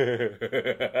 This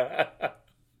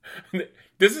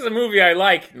is a movie I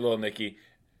like, little Nikki.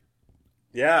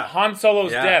 Yeah. Han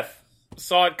Solo's death.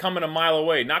 Saw it coming a mile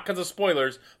away. Not because of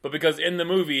spoilers, but because in the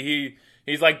movie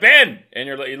he's like, Ben! And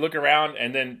you look around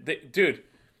and then,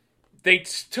 they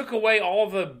took away all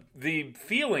the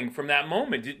feeling from that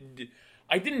moment.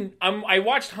 I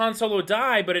watched Han Solo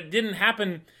die, but it didn't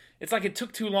happen. It's like it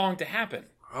took too long to happen.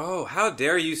 Oh, how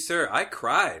dare you, sir. I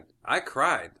cried. I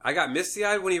got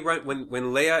misty-eyed when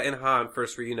Leia and Han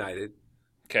first reunited.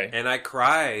 Okay. And I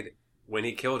cried when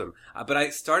he killed him. But I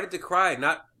started to cry,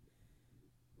 not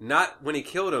when he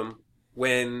killed him,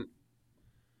 when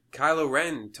Kylo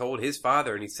Ren told his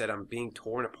father and he said, I'm being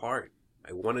torn apart.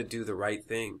 I want to do the right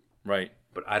thing. Right.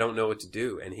 But I don't know what to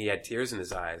do. And he had tears in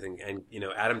his eyes. And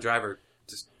Adam Driver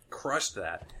just crushed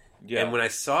that. Yeah. And when I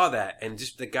saw that, and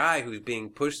just the guy who's being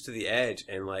pushed to the edge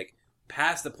and, like,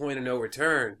 past the point of no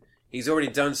return, he's already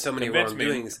done so many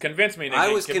wrongdoings. Convince me. Nikki.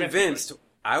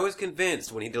 I was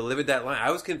convinced when he delivered that line.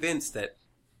 I was convinced that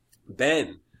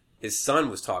Ben, his son,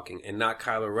 was talking and not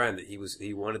Kylo Ren, that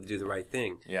he wanted to do the right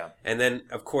thing. Yeah. And then,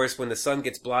 of course, when the sun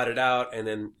gets blotted out, and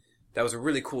then that was a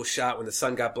really cool shot when the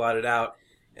sun got blotted out,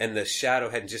 and the shadow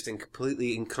had just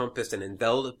completely encompassed and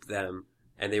enveloped them,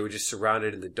 and they were just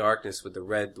surrounded in the darkness with the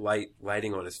red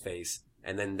lighting on his face.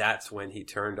 and then that's when he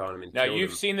turned on him and Now killed you've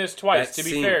him. seen this twice. That To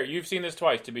be scene- fair, you've seen this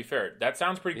twice. To be fair, that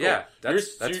sounds pretty cool. Yeah,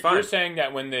 that's fine. You're saying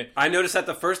that when the I noticed that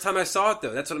the first time I saw it,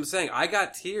 though. That's what I'm saying. I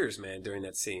got tears, man, during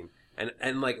that scene,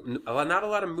 and like not a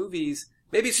lot of movies.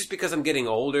 Maybe it's just because I'm getting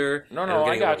older. no, and I'm I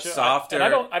getting a got little you. Softer. And I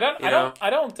don't you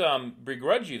know?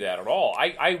 begrudge you that at all.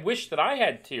 I wish that I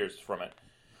had tears from it.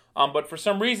 But for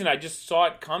some reason, I just saw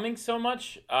it coming so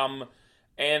much.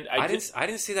 And I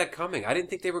didn't see that coming. I didn't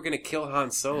think they were going to kill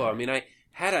Han Solo. I mean, I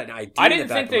had an idea. I didn't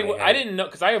think they would. I didn't know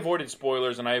because I avoided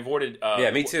spoilers and I avoided.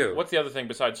 Yeah, me too. What's the other thing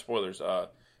besides spoilers?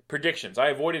 Predictions.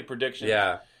 I avoided predictions.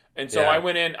 Yeah. And so Yeah. I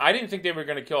went in. I didn't think they were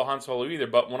going to kill Han Solo either.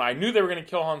 But when I knew they were going to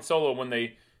kill Han Solo when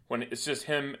it's just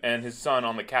him and his son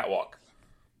on the catwalk,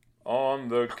 on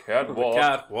the catwalk,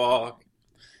 Catwalk.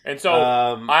 and so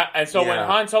when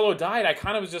Han Solo died, I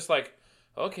kind of was just like,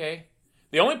 okay.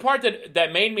 The only part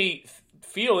that made me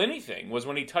feel anything was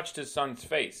when he touched his son's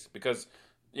face because.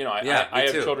 You know, I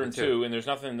have children too, and there's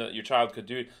nothing that your child could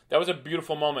do. That was a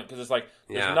beautiful moment because it's like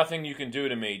there's nothing you can do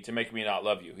to me to make me not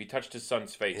love you. He touched his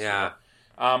son's face. Yeah.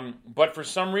 You know? But for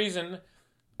some reason,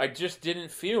 I just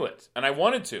didn't feel it, and I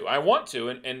wanted to. I want to,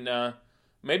 and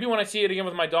maybe when I see it again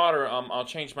with my daughter, I'll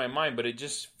change my mind. But it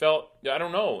just felt, I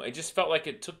don't know, it just felt like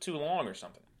it took too long or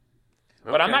something.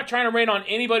 Okay. But I'm not trying to rain on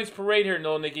anybody's parade here,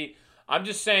 no, Nikki. I'm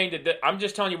just saying that I'm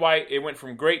just telling you why it went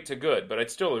from great to good. But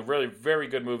it's still a really very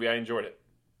good movie. I enjoyed it.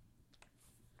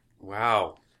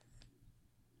 Wow.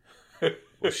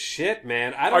 Well, shit,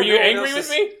 man. I don't Are you know angry with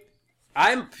me?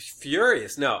 I'm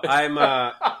furious. No,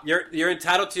 I'm. You're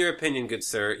entitled to your opinion, good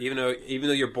sir. Even though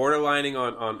you're borderlining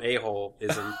on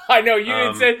a-hole-ism. I know you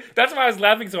didn't say. That's why I was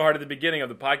laughing so hard at the beginning of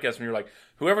the podcast when you were like,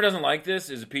 "Whoever doesn't like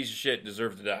this is a piece of shit,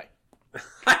 deserves to die."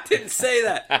 I didn't say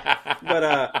that.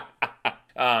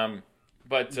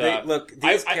 But look,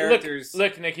 these characters.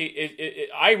 Look, Nikki.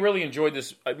 I really enjoyed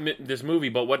this movie,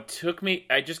 but what took me,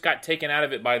 I just got taken out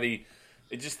of it by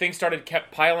things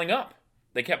kept piling up.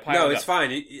 They kept piling up. No, it's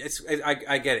fine.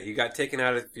 I get it. You got taken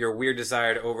out of your weird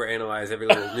desire to overanalyze every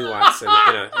little nuance in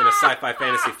a sci-fi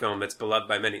fantasy film that's beloved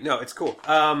by many. No, it's cool.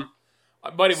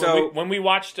 Buddy, when we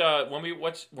watched of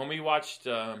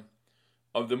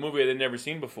the movie I'd never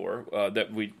seen before,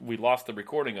 that we lost the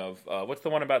recording of. What's the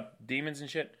one about demons and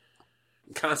shit?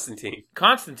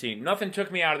 Constantine. Nothing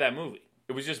took me out of that movie.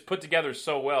 It was just put together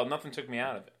so well. Nothing took me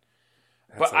out of it.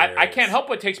 But I can't help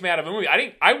what takes me out of a movie.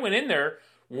 I went in there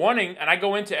wanting, and I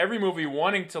go into every movie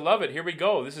wanting to love it. Here we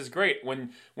go. This is great.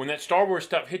 When that Star Wars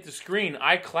stuff hit the screen,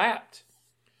 I clapped.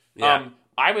 Yeah.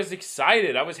 I was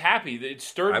excited. I was happy. It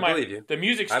stirred the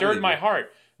music stirred my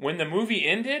heart. When the movie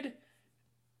ended,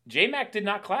 J-Mac did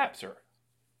not clap, sir.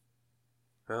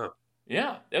 Oh.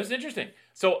 Yeah, that was interesting.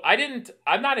 So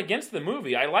I'm not against the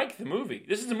movie. I like the movie.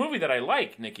 This is a movie that I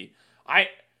like, Nikki.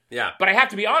 Yeah. But I have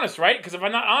to be honest, right? Because if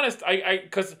I'm not honest,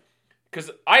 because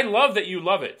I love that you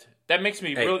love it. That makes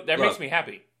me makes me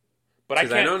happy. But I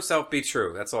can't. I know himself be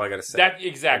true. That's all I got to say. That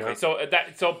exactly. You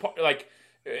know? So like,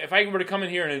 if I were to come in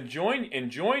here and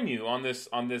join you on this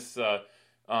like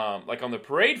on the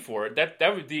parade for it,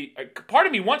 that would be part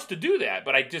of me wants to do that,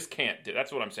 but I just can't do.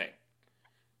 That's what I'm saying.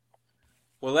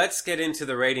 Well, let's get into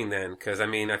the rating then, because I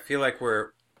mean, I feel like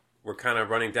we're kind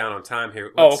of running down on time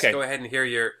here. Let's go ahead and hear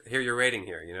your rating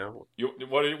here. You know,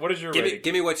 what is your rating?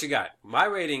 Give me what you got. My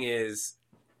rating is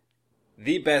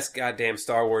the best goddamn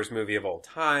Star Wars movie of all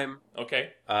time. Okay.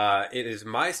 It is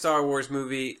my Star Wars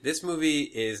movie. This movie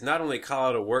is not only call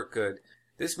out a work good.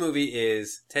 This movie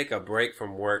is take a break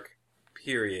from work.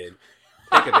 Period.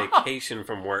 Take a vacation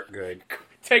from work good.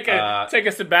 Take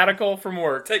a sabbatical from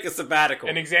work. Take a sabbatical.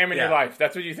 And examine your life.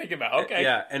 That's what you think about. Okay.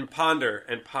 Yeah, and ponder.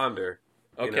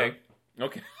 Okay.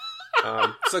 Okay.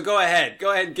 So go ahead.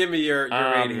 Go ahead and give me your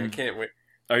rating. I can't wait.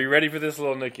 Are you ready for this,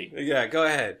 little Nicky? Yeah, go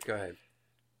ahead.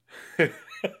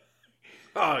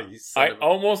 Oh, you son I of a...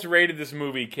 almost rated this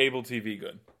movie cable TV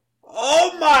good.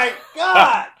 Oh my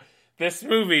God! This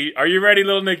movie, are you ready,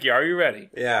 little Nicky? Are you ready?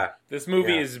 Yeah. This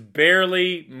movie is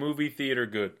barely movie theater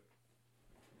good.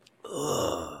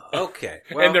 Ugh. Okay.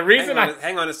 Well, and the reason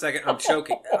hang on a second. I'm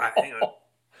choking. Hang on.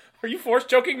 Are you force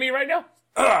choking me right now?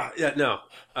 Yeah. No.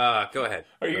 Go ahead.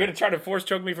 Are you going to try to force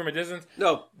choke me from a distance?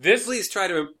 No. Please try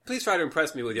to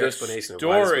impress me with your explanation of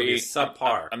why this movie is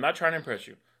subpar. I'm not trying to impress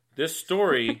you. This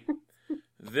story,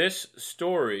 the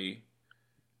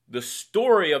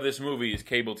story of this movie is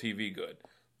cable TV good.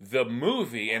 The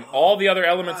movie and all the other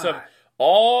elements of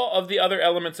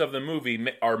the movie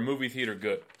are movie theater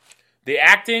good. The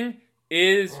acting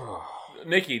is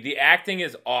Nikki. The acting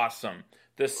is awesome.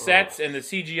 The sets and the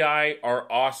CGI are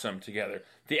awesome together.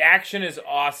 The action is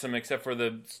awesome, except for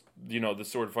the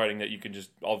sword fighting that you can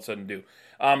just all of a sudden do.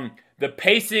 The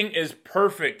pacing is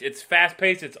perfect. It's fast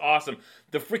paced. It's awesome.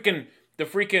 The freaking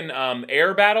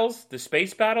air battles, the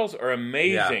space battles are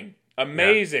amazing. Yeah.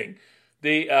 Amazing.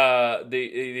 Yeah.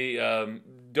 The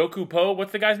Doku Po,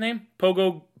 what's the guy's name?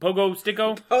 Pogo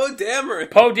Sticko? Poe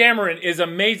Dameron. Poe Dameron is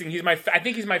amazing. I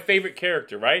think he's my favorite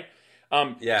character, right?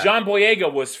 John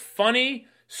Boyega was funny,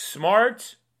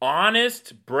 smart,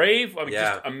 honest, brave.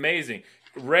 Just amazing.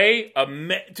 Ray,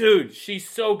 dude, she's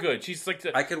so good. She's like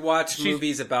I could watch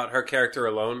movies about her character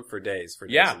alone for days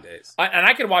and days.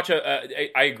 I could watch I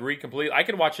agree completely. I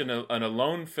could watch an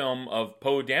alone film of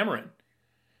Poe Dameron.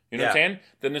 You know what I'm saying?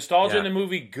 The nostalgia in the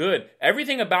movie, good.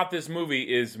 Everything about this movie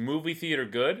is movie theater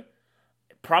good.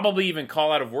 Probably even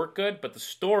call out of work good, but the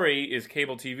story is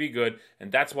cable TV good,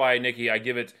 and that's why, Nikki, I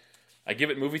give it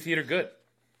movie theater good.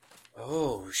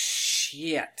 Oh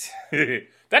shit.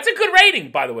 That's a good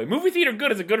rating, by the way. Movie theater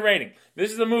good is a good rating.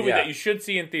 This is a movie that you should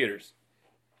see in theaters.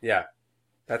 Yeah.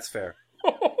 That's fair.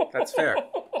 That's fair.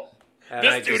 And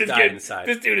this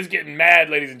dude is getting mad,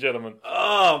 ladies and gentlemen.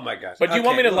 Oh my gosh! But do you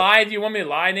want me to lie? Do you want me to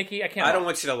lie, Nikki? I can't. I don't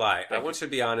want you to lie. I want you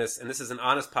to be honest. And this is an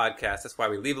honest podcast. That's why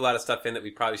we leave a lot of stuff in that we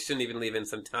probably shouldn't even leave in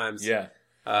sometimes. Yeah.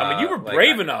 I mean, you were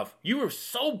brave enough. You were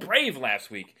so brave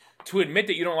last week to admit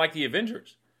that you don't like the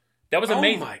Avengers. That was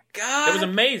amazing. Oh my god! That was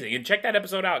amazing. And check that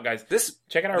episode out, guys.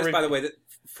 Check it out. By the way,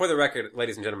 for the record,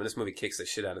 ladies and gentlemen, this movie kicks the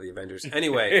shit out of the Avengers.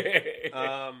 Anyway.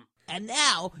 And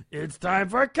now, it's time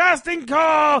for casting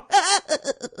call!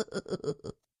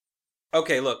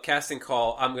 Okay, look, casting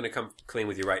call, I'm going to come clean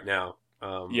with you right now.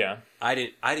 Yeah. I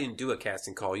didn't do a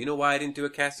casting call. You know why I didn't do a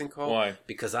casting call? Why?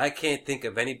 Because I can't think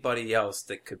of anybody else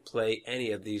that could play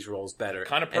any of these roles better.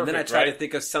 Kind of perfect, and then I try to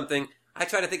think of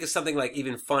something like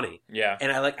even funny. Yeah.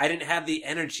 And I didn't have the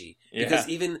energy. Because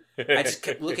even, I just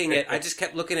kept looking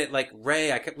at like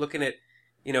Ray, I kept looking at,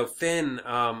 Finn,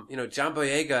 John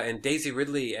Boyega and Daisy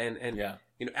Ridley and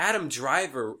Adam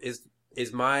Driver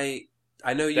is my.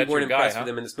 I know you weren't impressed with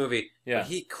him in this movie, but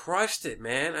he crushed it,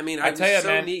 man. I mean, I tell you,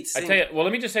 man. Well,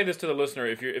 let me just say this to the listener: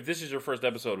 if this is your first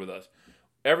episode with us,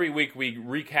 every week we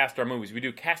recast our movies. We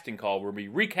do casting call where we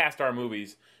recast our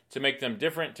movies to make them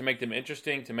different, to make them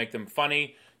interesting, to make them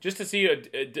funny, just to see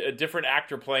a different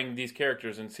actor playing these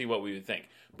characters and see what we would think.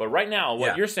 But right now,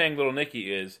 what you're saying, little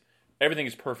Nikki, is everything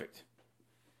is perfect.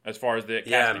 As far as the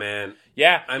casting. Yeah, man.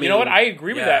 Yeah, I mean, you know what? I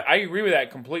agree with that. I agree with that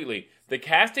completely. The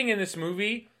casting in this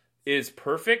movie is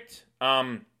perfect.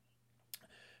 But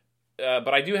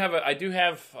I do have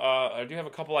a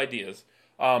couple ideas.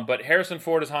 But Harrison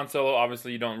Ford as Han Solo,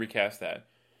 obviously you don't recast that.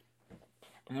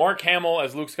 Mark Hamill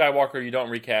as Luke Skywalker, you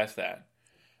don't recast that.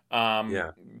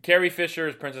 Carrie Fisher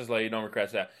as Princess Leia, you don't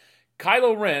recast that.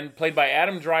 Kylo Ren, played by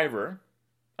Adam Driver.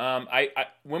 I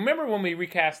remember when we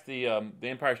recast the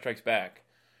Empire Strikes Back.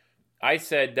 I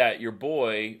said that your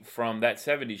boy from that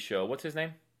 70s show, what's his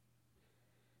name?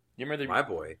 You remember my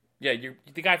boy? Yeah,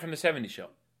 the guy from the 70s show.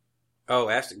 Oh,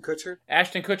 Ashton Kutcher?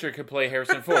 Ashton Kutcher could play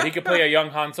Harrison Ford. He could play a young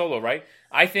Han Solo, right?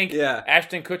 I think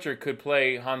Ashton Kutcher could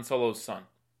play Han Solo's son.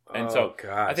 And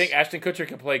I think Ashton Kutcher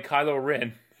could play Kylo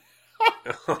Ren.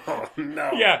 Oh,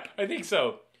 no. Yeah, I think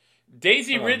so.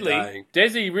 Daisy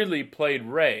Ridley played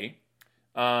Rey.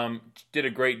 Did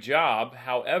a great job.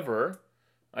 However,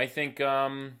 I think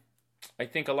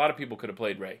a lot of people could have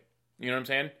played Rey. You know what I'm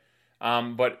saying?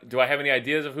 But do I have any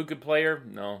ideas of who could play her?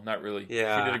 No, not really.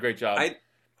 Yeah. She did a great job.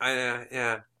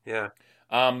 Yeah.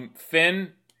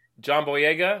 Finn, John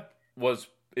Boyega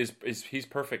he's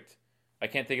perfect. I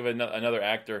can't think of another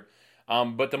actor.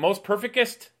 But the most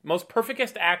perfectest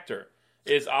actor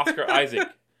is Oscar Isaac.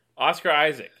 Oscar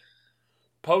Isaac.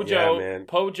 Pojo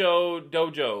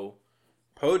Dojo.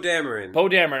 Poe Dameron.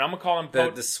 I'm gonna call him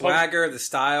Poe. The swagger, the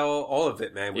style, all of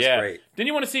it, man, was great. Didn't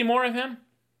you want to see more of him?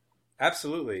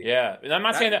 Absolutely. Yeah, and I'm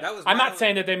not saying that. I'm not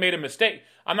saying that they made a mistake.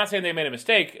 I'm not saying they made a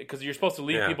mistake because you're supposed to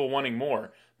leave people wanting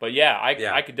more. But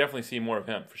I could definitely see more of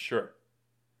him for sure.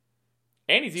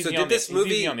 And he's easy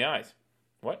on the eyes.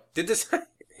 What? Did this?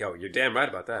 Yo, you're damn right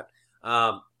about that.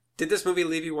 Did this movie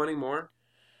leave you wanting more?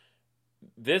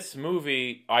 This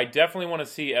movie, I definitely want to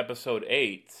see episode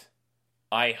 8.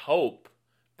 I hope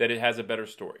that it has a better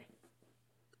story.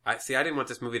 I didn't want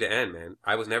this movie to end, man.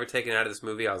 I was never taken out of this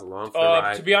movie. I was along for the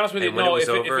ride. To be honest with you, no.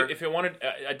 If it wanted,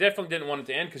 I definitely didn't want it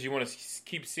to end because you want to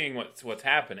keep seeing what's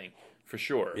happening for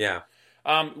sure. Yeah.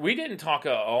 We didn't talk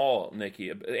at all,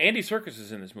 Nikki. Andy Serkis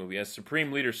is in this movie as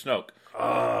Supreme Leader Snoke.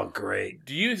 Oh, great! What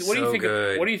do you think?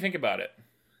 What do you think about it?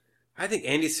 I think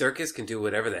Andy Serkis can do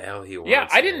whatever the hell he wants. Yeah,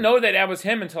 I didn't know that was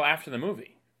him until after the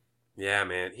movie. Yeah,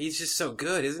 man, he's just so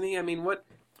good, isn't he? I mean, what?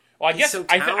 Well, I He's guess so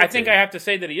I think talented. I have to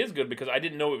say that he is good because I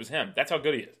didn't know it was him. That's how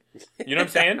good he is. You know what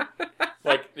I'm saying?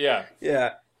 Like, yeah.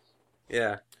 Yeah.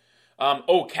 Yeah.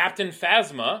 Captain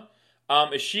Phasma.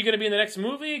 Is she going to be in the next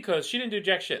movie? Because she didn't do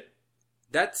jack shit.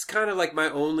 That's kind of like my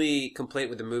only complaint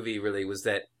with the movie, really, was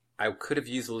that I could have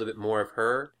used a little bit more of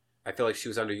her. I feel like she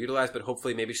was underutilized, but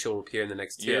hopefully maybe she'll appear in the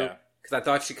next two. Yeah. Because I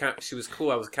thought she was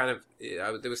cool. I was kind of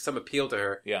there was some appeal to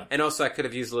her. Yeah. And also I could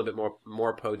have used a little bit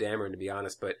more Poe Dameron, to be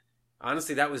honest. But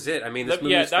honestly, that was it. I mean, this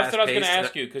movie was that's what I was going to fast-paced,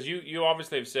 ask you because you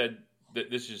obviously have said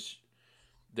that this is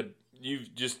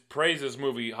you've just praised this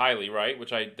movie highly, right?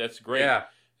 That's great. Yeah.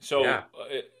 So Yeah.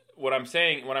 What I'm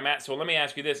saying, so let me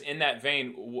ask you this: in that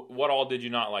vein, what all did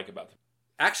you not like about it?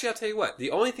 Actually, I'll tell you what.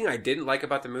 The only thing I didn't like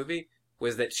about the movie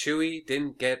was that Chewie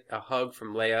didn't get a hug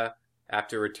from Leia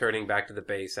after returning back to the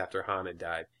base after Han had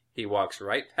died. He walks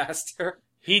right past her.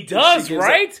 He does,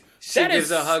 right? She gives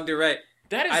a hug to Rey.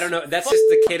 That is. I don't know. That's just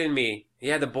the kid in me.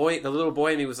 Yeah, the little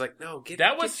boy in me was like, no,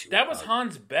 that was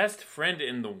Han's best friend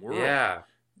in the world. Yeah,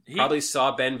 probably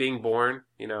saw Ben being born.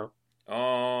 You know.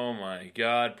 Oh my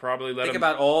God! Probably Think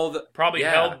about all the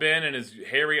held Ben in his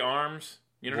hairy arms.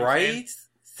 You know what I'm saying? Right?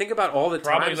 Think about all the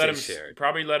times they him shared.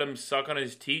 Probably let him suck on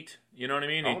his teat. You know what I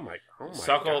mean? Oh my God.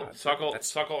 Suckle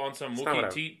on some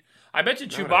Wookiee teat. I bet you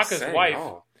Chewbacca's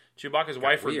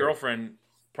wife or girlfriend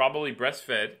probably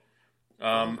breastfed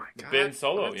Ben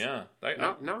Solo. What? Yeah.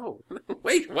 No.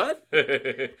 Wait, what?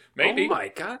 Maybe. Oh my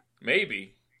God.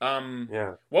 Maybe.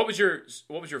 Yeah. What was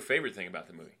your favorite thing about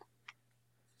the movie?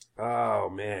 Oh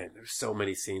man, there's so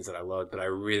many scenes that I loved, but I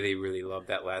really, really loved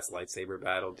that last lightsaber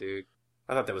battle, dude.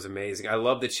 I thought that was amazing. I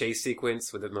love the chase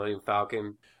sequence with the Millennium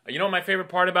Falcon. You know what my favorite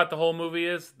part about the whole movie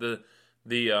is? The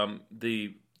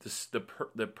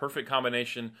perfect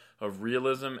combination of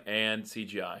realism and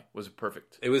CGI was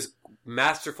perfect. It was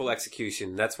masterful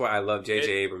execution. That's why I love J.J.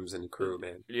 Abrams and the crew,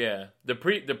 man. Yeah, the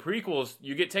prequels,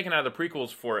 you get taken out of the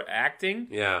prequels for acting.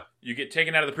 Yeah, you get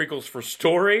taken out of the prequels for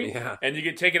story. Yeah, and you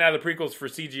get taken out of the prequels for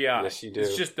CGI. Yes, you do.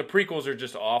 It's just the prequels are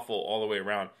just awful all the way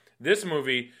around. This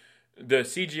movie, the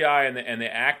CGI and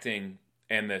the acting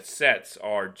and the sets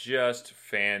are just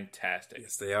fantastic.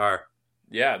 Yes, they are.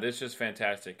 Yeah, this is just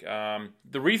fantastic.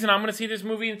 The reason I'm going to see this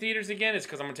movie in theaters again is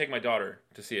because I'm going to take my daughter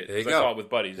to see it. There you go. I saw it with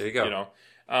buddies. There you go. You know,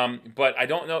 but I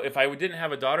don't know if I didn't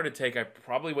have a daughter to take. I'd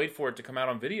probably wait for it to come out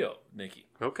on video, Nikki.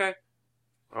 Okay.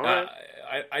 All right.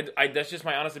 I that's just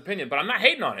my honest opinion, but I'm not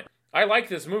hating on it. I like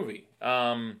this movie.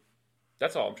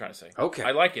 That's all I'm trying to say. Okay.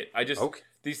 I like it.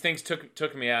 These things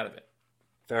took me out of it.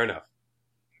 Fair enough.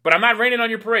 But I'm not raining on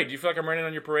your parade. Do you feel like I'm raining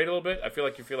on your parade a little bit? I feel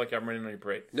like you feel like I'm raining on your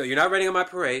parade. No, you're not raining on my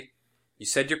parade. You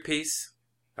said your piece.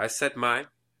 I said mine.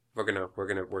 We're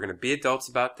gonna be adults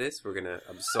about this. We're gonna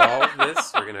absolve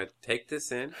this. We're gonna take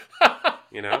this in.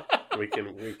 You know, we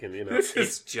can. You know, it's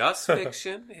just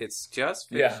fiction. It's just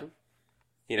fiction.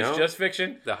 Yeah. You know, it's just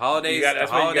fiction. The holidays. The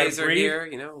holidays are here.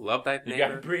 You know, love thy neighbor. You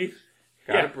gotta breathe.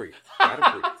 Gotta breathe.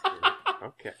 Gotta breathe.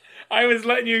 Okay. I was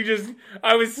letting you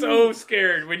I was so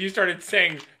scared when you started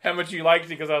saying how much you liked it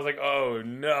because I was like, oh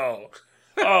no.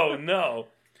 Oh no.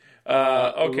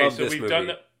 Okay, so we've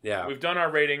done our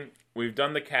rating. We've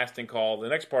done the casting call. The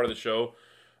next part of the show,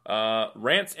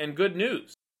 rants and good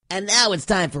news. And now it's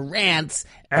time for rants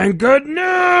and good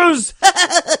news.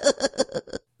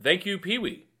 Thank you,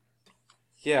 Pee-wee.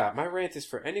 Yeah, my rant is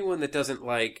for anyone that doesn't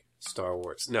like Star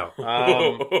Wars. No.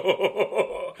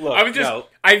 Look,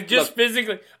 I just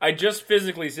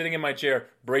physically sitting in my chair,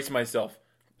 braced myself.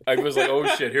 I was like, oh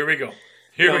shit, here we go.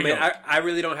 Here we go. I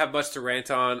really don't have much to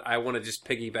rant on. I want to just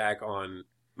piggyback on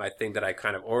my thing that I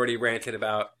kind of already ranted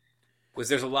about. Was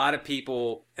there's a lot of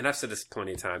people, and I've said this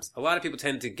plenty of times, a lot of people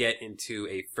tend to get into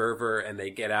a fervor and they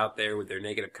get out there with their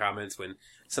negative comments when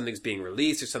something's being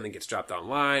released or something gets dropped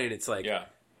online, and it's like,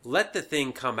 let the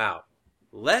thing come out.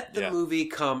 Let the movie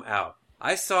come out.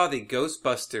 I saw the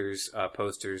Ghostbusters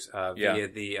posters via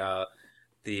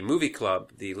the movie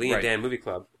club, the Lee and Dan movie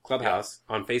club, Clubhouse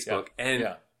on Facebook,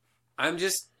 and I'm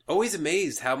just always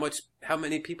amazed how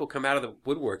many people come out of the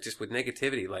woodwork just with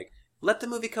negativity. Like, let the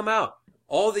movie come out.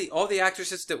 All the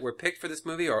actresses that were picked for this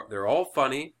movie they're all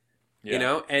funny, you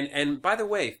know. And by the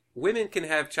way, women can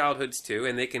have childhoods too,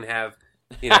 and they can have,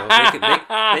 you know,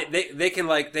 they can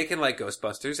like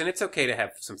Ghostbusters, and it's okay to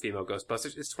have some female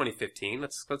Ghostbusters. It's 2015.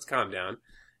 Let's calm down,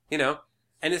 you know.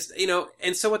 And it's, you know,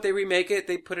 and so what, they remake it,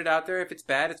 they put it out there. If it's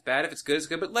bad, it's bad. If it's good, it's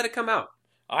good. But let it come out.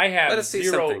 I have let us see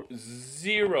something.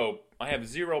 I have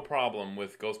zero problem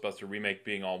with Ghostbuster remake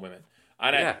being all women.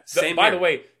 By the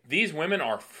way, these women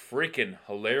are freaking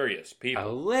hilarious people.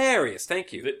 Hilarious,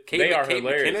 thank you. They are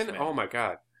hilarious. McKinnon? Oh my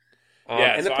god.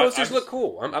 And the posters look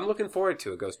cool. I'm looking forward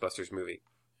to a Ghostbusters movie.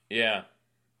 Yeah.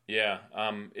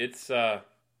 It's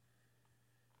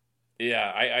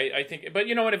Yeah, I think, but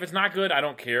you know what? If it's not good, I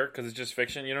don't care because it's just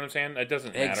fiction. You know what I'm saying? It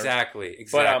doesn't matter. Exactly.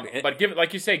 But give it,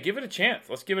 like you say, give it a chance.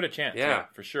 Let's give it a chance. Yeah.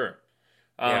 For sure.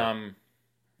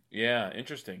 Yeah,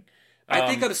 interesting. I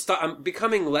think I'm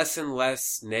becoming less and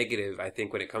less negative, I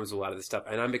think, when it comes to a lot of this stuff.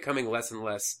 And I'm becoming less and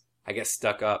less, I guess,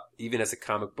 stuck up, even as a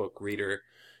comic book reader.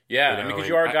 Yeah, you know, because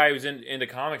you are a guy who's into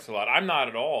comics a lot. I'm not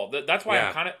at all. That's why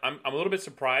Yeah. I'm a little bit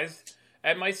surprised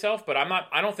at myself, but I'm not.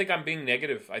 I don't think I'm being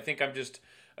negative. I think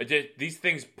these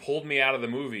things pulled me out of the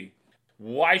movie.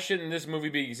 Why shouldn't this movie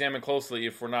be examined closely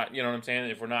if we're not, you know what I'm saying?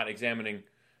 If we're not examining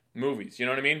movies, you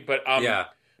know what I mean? But Yeah.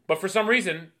 But for some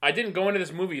reason, I didn't go into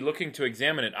this movie looking to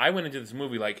examine it. I went into this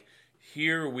movie like,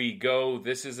 here we go.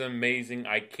 This is amazing.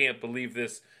 I can't believe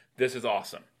this. This is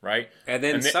awesome, right? And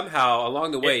then somehow,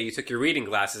 along the way, you took your reading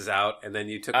glasses out, and then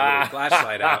you took a little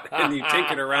flashlight out, and you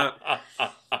tinkered around.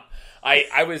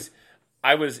 I was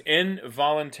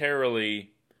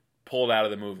involuntarily pulled out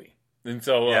of the movie. And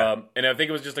so, and I think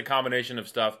it was just a combination of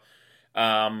stuff.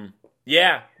 So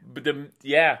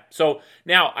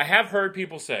now I have heard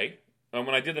people say, when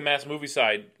I did the Mass Movie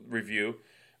Side review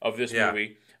of this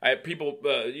movie, Brett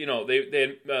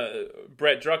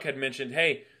Druck had mentioned,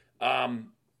 hey,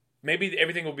 maybe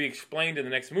everything will be explained in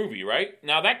the next movie, right?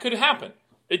 Now that could happen.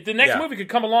 The next movie could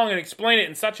come along and explain it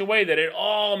in such a way that it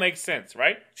all makes sense,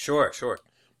 right? Sure.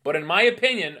 But in my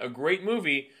opinion, a great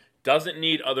movie doesn't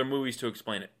need other movies to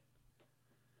explain it.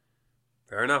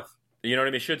 Fair enough. You know what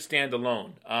I mean? It should stand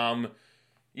alone.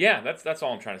 That's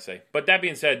all I'm trying to say. But that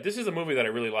being said, this is a movie that I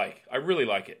really like. I really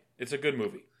like it. It's a good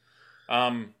movie.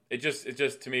 It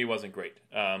just to me wasn't great.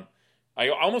 I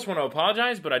almost want to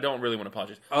apologize, but I don't really want to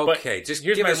apologize. Okay, but just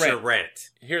give us your rant.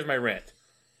 Here's my rant.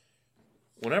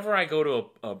 Whenever I go to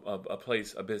a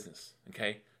place, a business,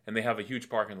 okay, and they have a huge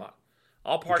parking lot,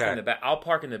 I'll park in the back. I'll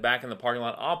park in the back in the parking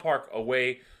lot. I'll park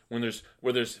away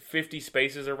where there's 50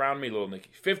 spaces around me, little Nicky.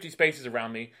 50 spaces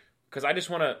around me, because I just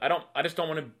don't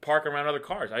want to park around other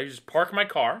cars. I just park my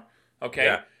car, okay.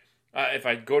 Yeah. If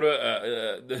I go to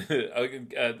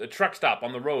a truck stop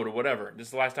on the road or whatever, this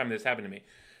is the last time this happened to me.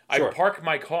 Sure. I park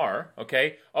my car,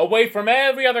 okay, away from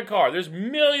every other car. There's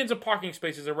millions of parking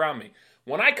spaces around me.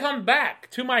 When I come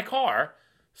back to my car,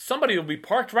 somebody will be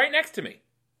parked right next to me.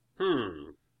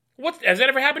 Has that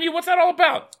ever happened to you? What's that all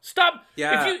about? Stop.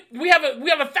 Yeah. We have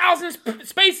 1,000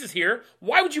 spaces here.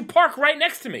 Why would you park right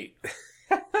next to me?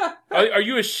 Are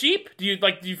you a sheep? Do you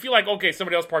feel like, okay,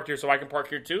 somebody else parked here, so I can park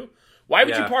here too? Why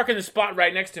would you park in the spot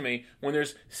right next to me when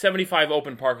there's 75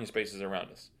 open parking spaces around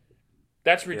us?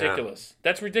 That's ridiculous.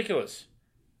 That's ridiculous.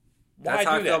 Why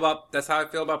do that? That's how I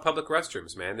feel about public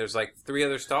restrooms, man. There's like 3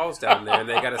 other stalls down there, and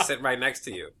they got to sit right next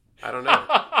to you. I don't know.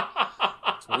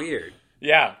 It's weird.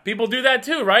 Yeah, people do that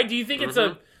too, right? Do you think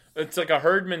it's like a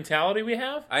herd mentality we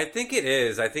have? I think it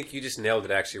is. I think you just nailed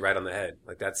it actually right on the head.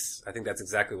 I think that's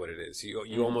exactly what it is.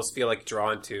 You almost feel like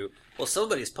drawn to. Well,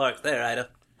 somebody's parked there.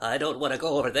 I don't want to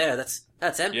go over there. That's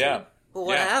empty. Yeah. Well,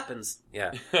 what happens?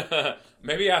 Yeah.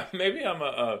 maybe I'm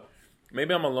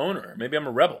a loner. Maybe I'm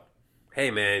a rebel. Hey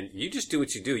man, you just do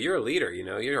what you do. You're a leader,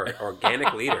 You're an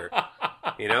organic leader.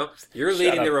 You're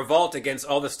leading the revolt against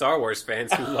all the Star Wars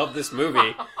fans who love this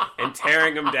movie and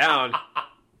tearing them down.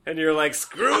 And you're like,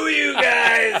 screw you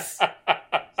guys.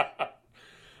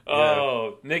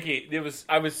 Oh, Nicky,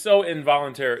 I was so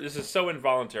involuntary. This is so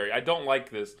involuntary. I don't like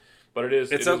this, but it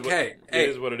is. It's okay. It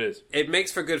is what it is. It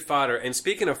makes for good fodder. And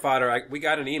speaking of fodder, we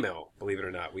got an email. Believe it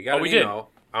or not, we got an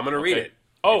email. Did. I'm going to read it.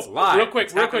 Oh, it's live. real quick.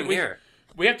 Here.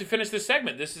 We have to finish this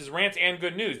segment. This is rant and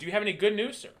good news. Do you have any good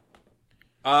news, sir?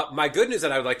 My good news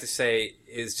that I would like to say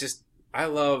is just I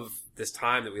love this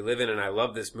time that we live in, and I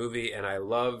love this movie, and I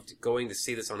loved going to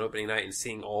see this on opening night and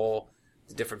seeing all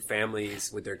the different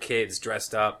families with their kids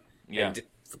dressed up, and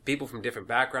people from different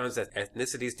backgrounds,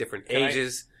 ethnicities, different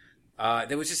ages.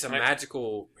 There was just a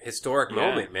magical, historic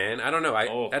moment, man. I don't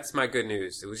know. That's my good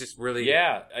news. It was just really,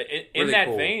 in that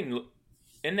cool. vein.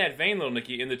 In that vein, little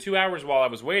Nicky, in the 2 hours while I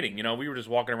was waiting, we were just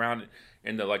walking around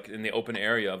in the open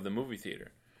area of the movie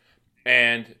theater,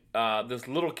 and this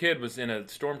little kid was in a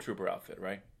stormtrooper outfit,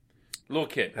 right? Little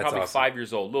kid, probably awesome. 5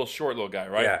 years old, little short little guy,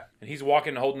 right? Yeah. And he's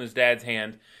walking, holding his dad's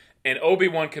hand, and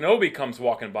Obi-Wan Kenobi comes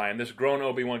walking by him. This grown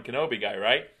Obi-Wan Kenobi guy,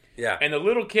 right? Yeah. And the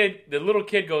little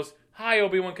kid goes, "Hi,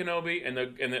 Obi-Wan Kenobi," and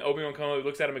the Obi-Wan Kenobi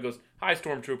looks at him and goes, "Hi,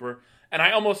 Stormtrooper," and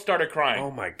I almost started crying. Oh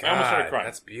my god, I almost started crying.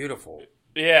 That's beautiful.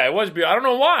 Yeah, it was beautiful. I don't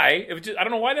know why. I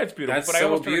don't know why that's beautiful, but I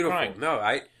almost started crying. No,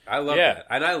 I love that,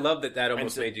 and I love that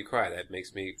almost made you cry. That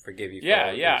makes me forgive you. For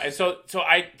And so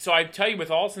I tell you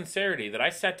with all sincerity that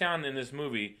I sat down in this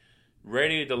movie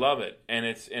ready to love it, and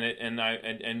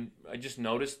I just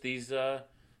noticed these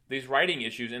these writing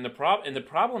issues, and the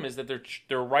problem is that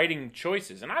they're writing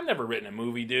choices. And I've never written a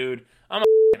movie, dude. I'm a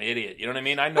f***ing idiot. You know what I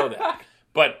mean? I know that.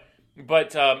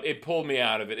 But it pulled me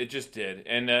out of it. It just did.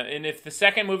 And if the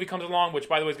second movie comes along, which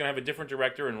by the way is going to have a different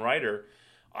director and writer,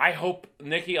 I hope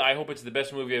it's the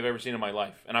best movie I've ever seen in my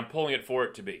life, and I'm pulling it for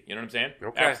it to be. You know what I'm saying?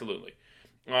 Okay. Absolutely.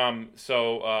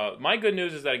 So my good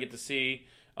news is that I get to see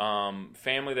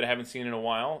family that I haven't seen in a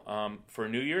while for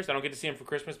New Year's. I don't get to see them for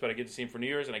Christmas, but I get to see them for New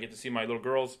Year's, and I get to see my little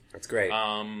girls. That's great.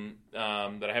 That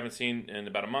I haven't seen in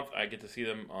about a month. I get to see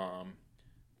them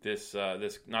this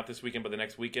not this weekend, but the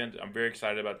next weekend. I'm very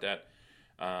excited about that.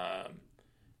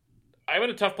 I'm in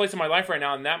a tough place in my life right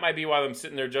now, and that might be why I'm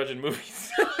sitting there judging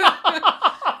movies.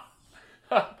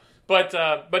 But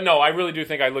no, I really do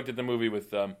think I looked at the movie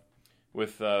with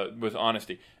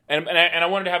honesty, and I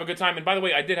wanted to have a good time. And by the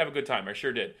way, I did have a good time. I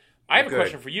sure did. I have a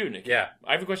question for you, Nick. Yeah,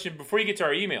 I have a question before you get to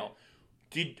our email.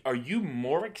 Are you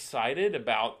more excited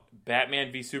about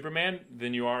Batman v Superman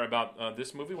than you are about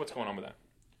this movie? What's going on with that?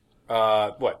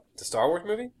 What, the Star Wars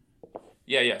movie?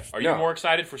 Yeah. Are you more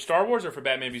excited for Star Wars or for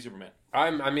Batman v Superman?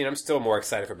 I'm still more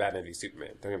excited for Batman v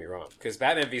Superman. Don't get me wrong, because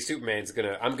Batman v Superman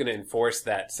I'm gonna enforce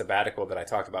that sabbatical that I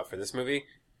talked about for this movie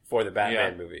for the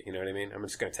Batman movie. You know what I mean? I'm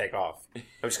just gonna take off.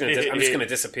 I'm just gonna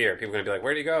disappear. People are gonna be like,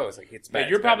 "Where'd he go?" It's like it's bad.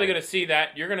 You're probably gonna see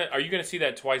that. Are you gonna see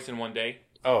that twice in one day?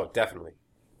 Oh, definitely.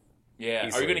 Yeah.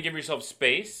 Easily. Are you going to give yourself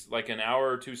space, like an hour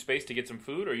or two space to get some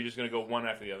food, or are you just going to go one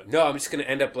after the other? No, I'm just going to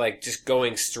end up like just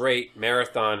going straight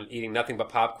marathon, eating nothing but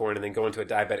popcorn, and then go into a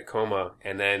diabetic coma,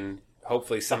 and then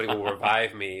hopefully somebody will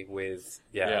revive me with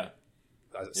a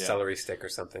celery stick or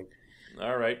something.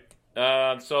 All right.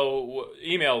 So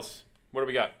emails. What do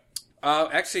we got?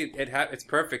 Actually, it's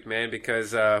perfect, man,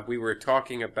 because we were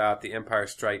talking about the Empire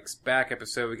Strikes Back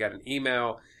episode. We got an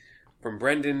email from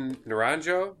Brendan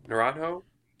Naranjo. Naranjo.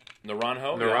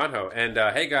 And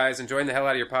hey guys, enjoying the hell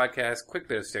out of your podcast. Quick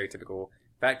bit of stereotypical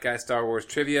fat guy Star Wars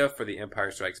trivia for The Empire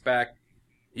Strikes Back.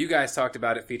 You guys talked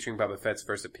about it featuring Boba Fett's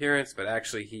first appearance, but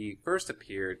actually he first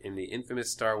appeared in the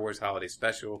infamous Star Wars Holiday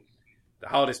Special. The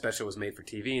Holiday Special was made for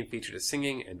TV and featured a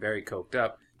singing and very coked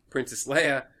up Princess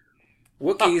Leia,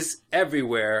 Wookiees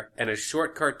everywhere, and a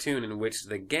short cartoon in which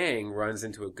the gang runs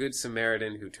into a good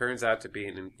Samaritan who turns out to be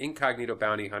an incognito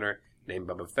bounty hunter named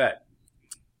Boba Fett.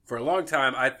 For a long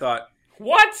time, I thought...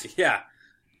 What? Yeah.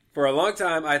 For a long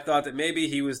time, I thought that maybe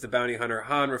he was the bounty hunter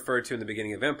Han referred to in the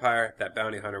beginning of Empire. That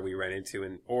bounty hunter we ran into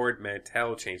in Ord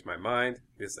Mantell changed my mind.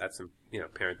 That's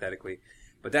parenthetically.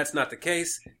 But that's not the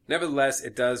case. Nevertheless,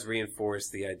 it does reinforce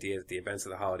the idea that the events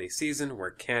of the holiday season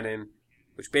were canon,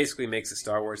 which basically makes it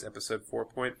Star Wars Episode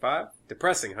 4.5.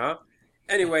 Depressing, huh?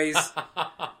 Anyways,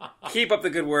 keep up the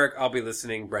good work. I'll be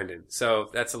listening, Brendan. So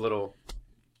that's a little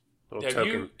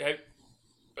token.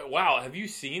 Wow, have you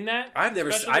seen that? I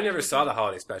never saw the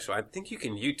holiday special. I think you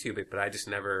can YouTube it, but I just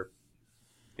never.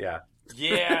 Yeah.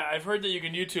 Yeah, I've heard that you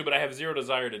can YouTube, but I have zero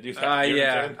desire to do that.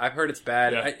 Yeah, I've heard it's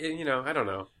bad. Yeah. I don't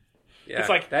know. Yeah, it's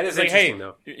like that is interesting, hey,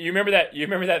 though. You remember that? You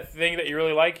remember that thing that you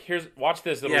really like? Watch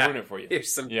this. It'll ruin it for you.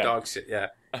 Here's some dog shit. Yeah.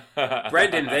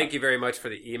 Brendan, thank you very much for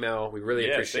the email. We really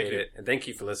appreciate it, and thank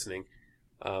you for listening.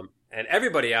 And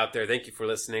everybody out there, thank you for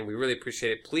listening. We really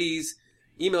appreciate it. Please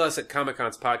email us at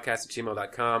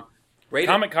comicconspodcast@gmail.com.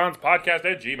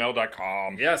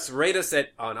 comicconspodcast@gmail.com. Yes, rate us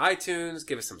on iTunes.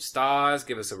 Give us some stars.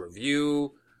 Give us a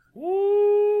review.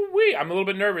 Woo-wee. I'm a little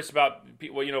bit nervous about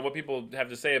what people have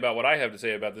to say about what I have to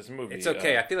say about this movie. It's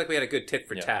okay. I feel like we had a good tit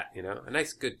for tat. A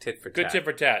nice good tit for tat. Good tit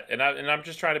for tat. And I'm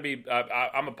just trying to be.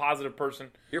 I'm a positive person.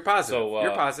 You're positive. So,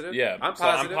 you're positive. Yeah, I'm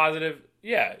positive. So I'm positive.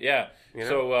 Yeah.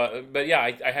 So, but yeah,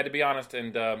 I had to be honest.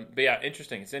 And but yeah,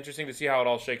 interesting. It's interesting to see how it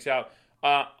all shakes out.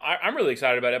 I'm really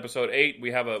excited about episode 8.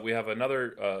 We have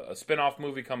another a spin-off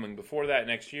movie coming before that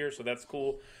next year, so that's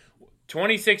cool.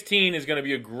 2016 is going to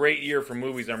be a great year for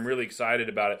movies. I'm really excited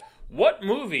about it. What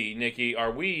movie, Nikki,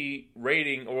 are we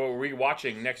rating or are we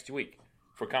watching next week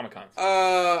for Comic-Con?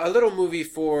 A little movie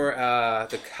for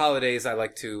the holidays I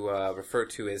like to refer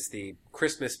to as the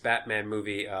Christmas Batman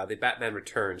movie, The Batman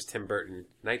Returns, Tim Burton,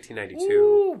 1992.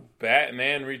 Ooh,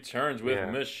 Batman Returns with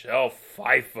Michelle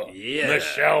Pfeiffer. Yeah.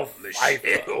 Michelle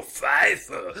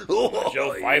Pfeiffer. Oh,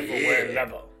 Michelle Pfeiffer wearing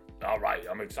leather. All right,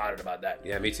 I'm excited about that.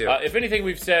 Yeah, me too. If anything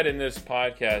we've said in this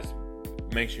podcast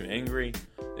makes you angry,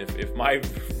 if my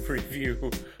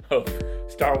review of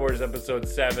Star Wars Episode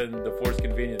 7, The Force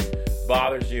Convenience,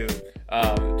 bothers you,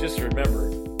 just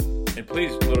remember, and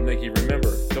please, little Nikki,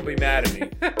 remember, don't be mad at me.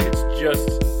 It's just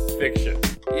fiction.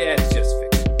 Yeah, it's just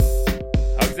fiction.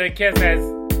 I would say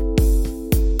kisses.